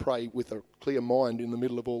can't pray with a clear mind in the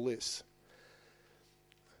middle of all this.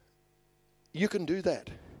 You can do that.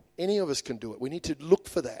 Any of us can do it. We need to look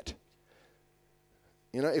for that.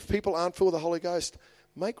 You know, if people aren't filled with the Holy Ghost,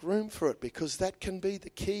 make room for it, because that can be the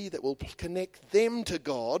key that will connect them to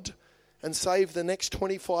God and save the next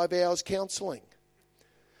 25 hours counselling.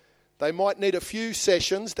 They might need a few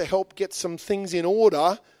sessions to help get some things in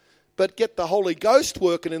order, but get the Holy Ghost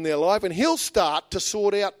working in their life, and He'll start to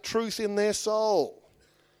sort out truth in their soul.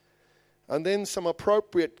 And then some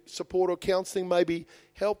appropriate support or counselling may be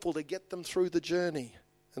helpful to get them through the journey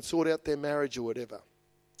and sort out their marriage or whatever.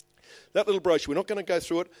 That little brochure, we're not going to go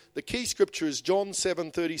through it. The key scripture is John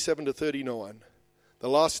 7:37 to 39. The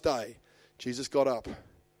last day, Jesus got up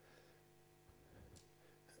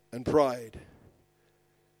and prayed.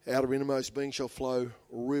 Out of innermost being shall flow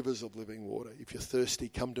rivers of living water. If you're thirsty,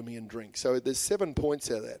 come to me and drink. So there's 7 points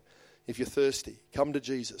out of that. If you're thirsty, come to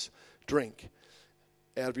Jesus, drink.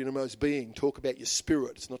 Out of your innermost being, talk about your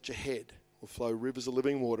spirit. It's not your head. Will flow rivers of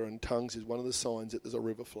living water, and tongues is one of the signs that there's a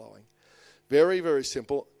river flowing. Very, very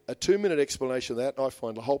simple. A 2-minute explanation of that, I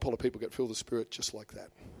find a whole pile of people get filled with the Spirit just like that.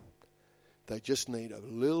 They just need a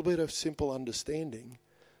little bit of simple understanding,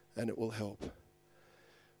 and it will help.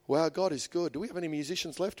 Wow, God is good. Do we have any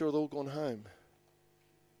musicians left, or are they all gone home?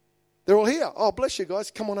 They're all here. Oh, bless you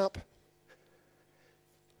guys. Come on up.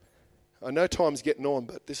 I know time's getting on,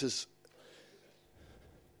 but this is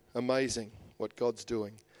amazing what God's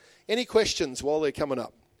doing. Any questions while they're coming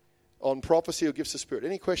up on prophecy or gifts of Spirit?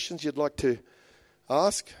 Any questions you'd like to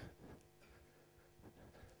ask?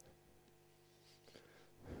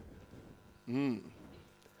 Well,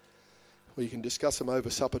 you can discuss them over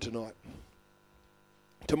supper tonight.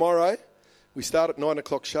 Tomorrow, we start at 9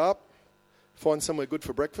 o'clock sharp. Find somewhere good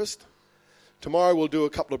for breakfast. Tomorrow we'll do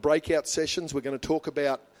a couple of breakout sessions. We're going to talk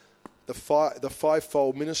about the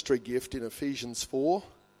fivefold ministry gift in Ephesians 4.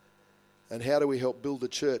 And how do we help build the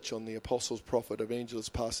church on the apostles, prophet,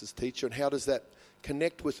 evangelist, pastors, teacher? And how does that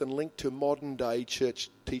connect with and link to modern day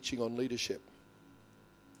church teaching on leadership?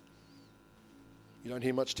 You don't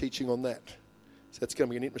hear much teaching on that. So that's going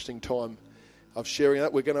to be an interesting time of sharing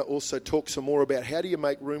that. We're going to also talk some more about how do you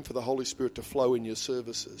make room for the Holy Spirit to flow in your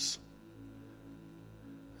services.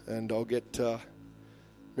 And I'll get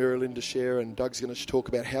Mary Lynn to share, and Doug's going to talk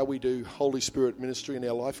about how we do Holy Spirit ministry in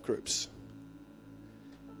our life groups.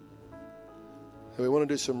 And we want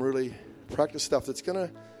to do some really practical stuff that's going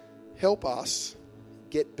to help us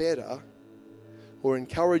get better or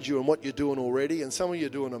encourage you in what you're doing already. And some of you are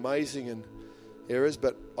doing amazing in areas,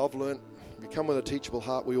 but I've learned, if you come with a teachable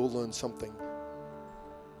heart, we all learn something.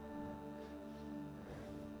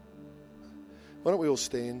 Why don't we all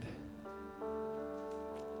stand?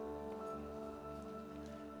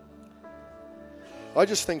 I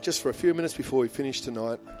just think just for a few minutes before we finish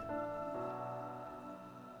tonight,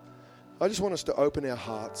 I just want us to open our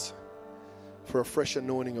hearts for a fresh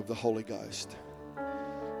anointing of the Holy Ghost.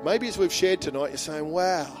 Maybe as we've shared tonight, you're saying,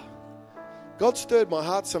 wow, God stirred my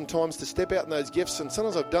heart sometimes to step out in those gifts, and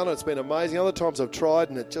sometimes I've done it, it's been amazing. Other times I've tried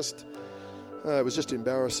and it was just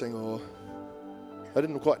embarrassing, or I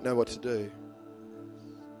didn't quite know what to do.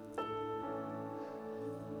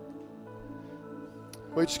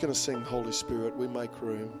 We're just going to sing Holy Spirit, we make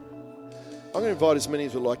room. I'm going to invite as many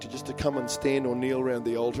as would like to come and stand or kneel around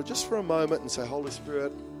the altar just for a moment and say, Holy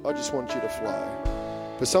Spirit, I just want you to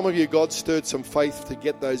flow. For some of you, God stirred some faith to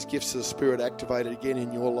get those gifts of the Spirit activated again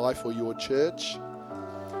in your life or your church,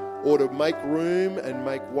 or to make room and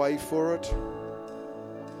make way for it.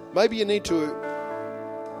 Maybe you need to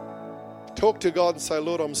talk to God and say,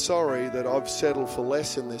 Lord, I'm sorry that I've settled for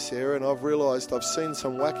less in this area, and I've realised I've seen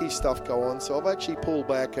some wacky stuff go on, so I've actually pulled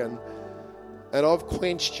back and I've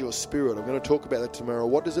quenched your Spirit. I'm going to talk about that tomorrow.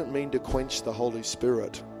 What does it mean to quench the Holy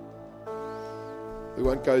Spirit? We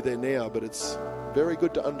won't go there now, but it's very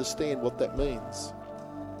good to understand what that means.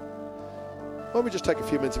 Why don't we just take a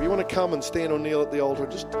few minutes? If you want to come and stand or kneel at the altar,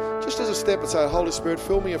 just as a step and say, Holy Spirit,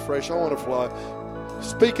 fill me afresh. I want to flow.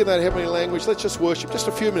 Speak in that heavenly language. Let's just worship. Just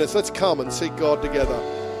a few minutes. Let's come and seek God together.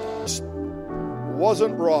 It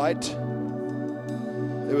wasn't right.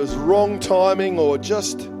 It was wrong timing, or you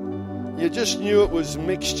just knew it was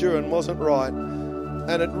mixture and wasn't right.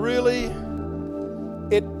 And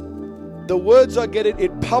the words I get,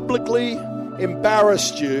 it publicly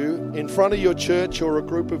embarrassed you in front of your church or a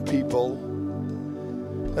group of people.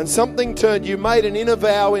 And something turned, you made an inner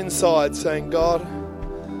vow inside saying, God,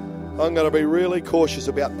 I'm going to be really cautious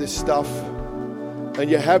about this stuff. And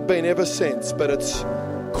you have been ever since, but it's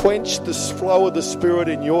quenched the flow of the Spirit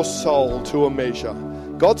in your soul to a measure.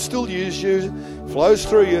 God still uses you, flows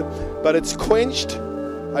through you, but it's quenched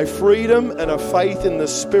a freedom and a faith in the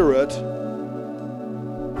Spirit.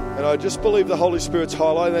 And I just believe the Holy Spirit's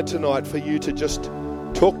highlighting that tonight for you to just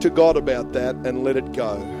talk to God about that and let it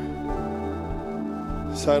go.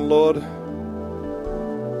 Saying, Lord,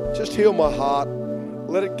 just heal my heart.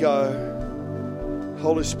 Let it go.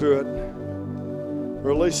 Holy Spirit,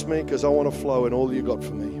 release me because I want to flow in all you got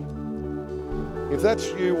for me. If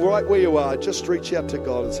that's you right where you are, just reach out to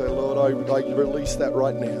God and say, Lord, I release that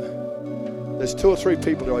right now. There's 2 or 3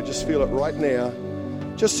 people here. I just feel it right now.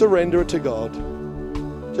 Just surrender it to God.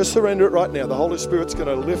 Just surrender it right now. The Holy Spirit's going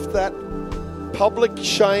to lift that public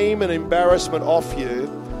shame and embarrassment off you,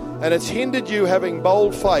 and it's hindered you having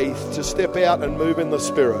bold faith to step out and move in the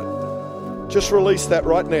Spirit. Just release that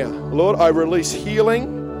right now. Lord, I release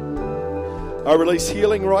healing. I release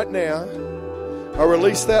healing right now. I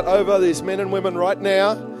release that over these men and women right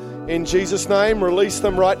now. In Jesus' name, release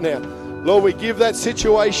them right now. Lord, we give that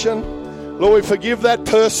situation. Lord, we forgive that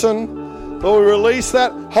person. Lord, we release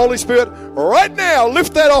that. Holy Spirit, right now,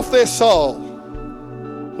 lift that off their soul.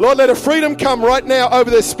 Lord, let a freedom come right now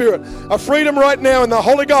over their spirit. A freedom right now in the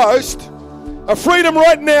Holy Ghost. A freedom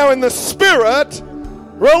right now in the Spirit.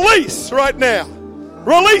 Release right now.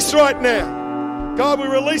 Release right now. God, we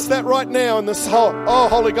release that right now in this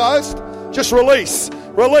Holy Ghost. Just release.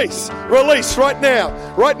 Release. Release right now.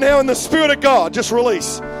 Right now in the Spirit of God. Just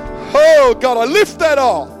release. Oh, God, I lift that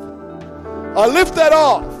off. I lift that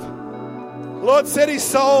off. Lord, set his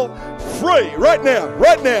soul free right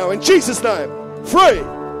now, in Jesus' name. Free.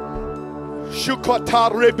 Just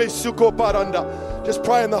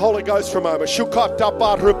pray in the Holy Ghost for a moment.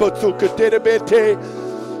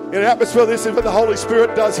 In an atmosphere this is where the Holy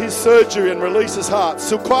Spirit does his surgery and releases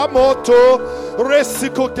hearts. Sukamoto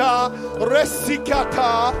resikota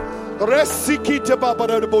resikata Resi kita baba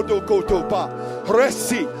da bodo koto pa.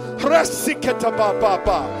 Resi kita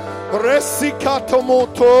baba. Resi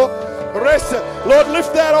katomoto. Resi. Lord,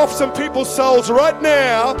 lift that off some people's souls right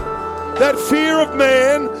now. That fear of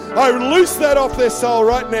man, I loose that off their soul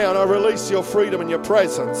right now, and I release your freedom and your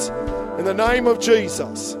presence in the name of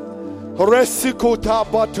Jesus. Resi kota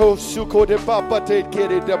bato suko de baba te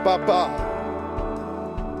kere de baba.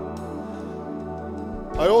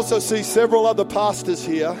 I also see several other pastors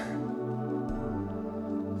here,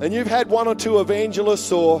 and you've had one or two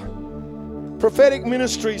evangelists or prophetic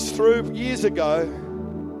ministries through years ago,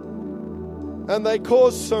 and they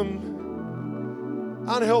caused some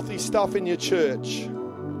unhealthy stuff in your church,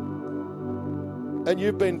 and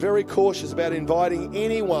you've been very cautious about inviting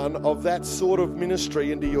anyone of that sort of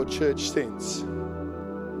ministry into your church since.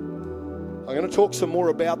 I'm going to talk some more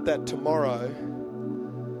about that tomorrow.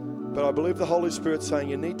 But I believe the Holy Spirit's saying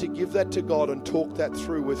you need to give that to God and talk that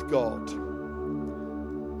through with God.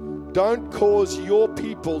 Don't cause your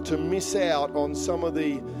people to miss out on some of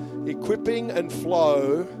the equipping and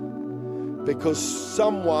flow because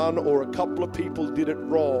someone or a couple of people did it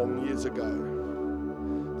wrong years ago.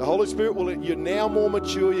 The Holy Spirit you're now more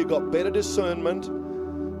mature, you've got better discernment,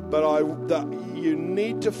 but you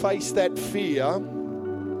need to face that fear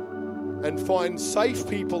and find safe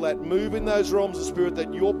people that move in those realms of spirit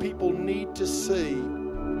that your people need to see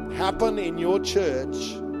happen in your church.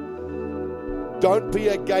 Don't be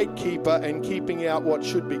a gatekeeper and keeping out what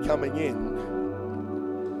should be coming in.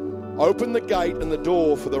 Open the gate and the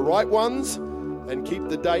door for the right ones and keep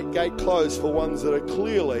the gate closed for ones that are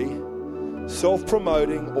clearly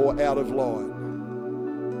self-promoting or out of line.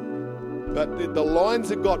 But the lines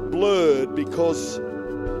have got blurred because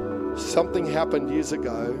something happened years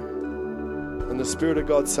ago. And the Spirit of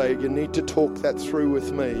God say, you need to talk that through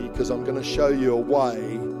with me because I'm going to show you a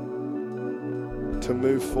way to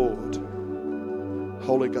move forward.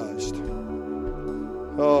 Holy Ghost.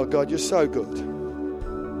 Oh, God, you're so good.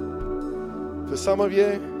 For some of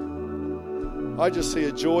you, I just see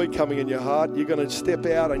a joy coming in your heart. You're going to step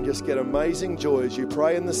out and just get amazing joy as you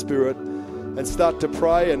pray in the Spirit and start to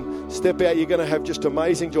pray and step out. You're going to have just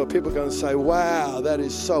amazing joy. People are going to say, wow, that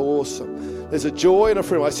is so awesome. There's a joy and a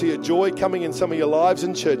freedom. I see a joy coming in some of your lives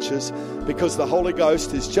and churches because the Holy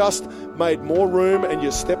Ghost has just made more room and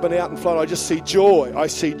you're stepping out in front. I just see joy. I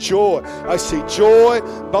see joy. I see joy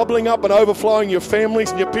bubbling up and overflowing your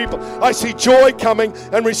families and your people. I see joy coming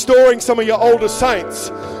and restoring some of your older saints.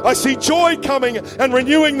 I see joy coming and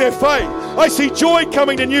renewing their faith. I see joy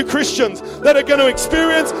coming to new Christians that are going to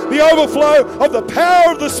experience the overflow of the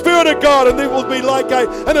power of the Spirit of God, and it will be like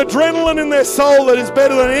an adrenaline in their soul that is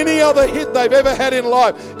better than any other hit they've ever had in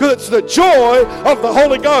life, because it's the joy of the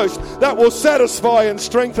Holy Ghost that will satisfy and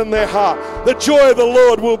strengthen their heart. The joy of the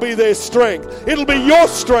Lord will be their strength. It'll be your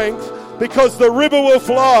strength because the river will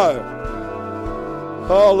flow.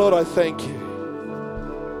 Oh, Lord, I thank you.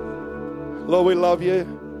 Lord, we love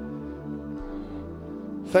you.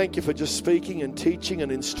 Thank you for just speaking and teaching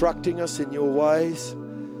and instructing us in your ways.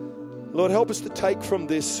 Lord, help us to take from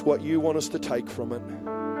this what you want us to take from it.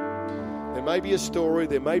 There may be a story,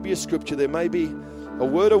 there may be a scripture, there may be a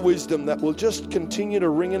word of wisdom that will just continue to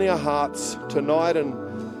ring in our hearts tonight and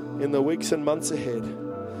in the weeks and months ahead.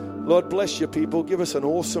 Lord, bless your people. Give us an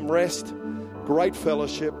awesome rest, great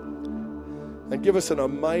fellowship, and give us an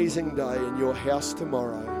amazing day in your house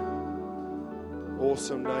tomorrow.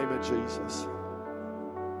 Awesome name of Jesus.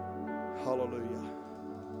 Hallelujah.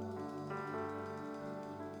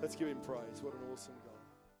 Let's give him praise. What an awesome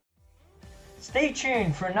God. Stay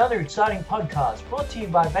tuned for another exciting podcast brought to you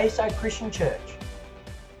by Bayside Christian Church.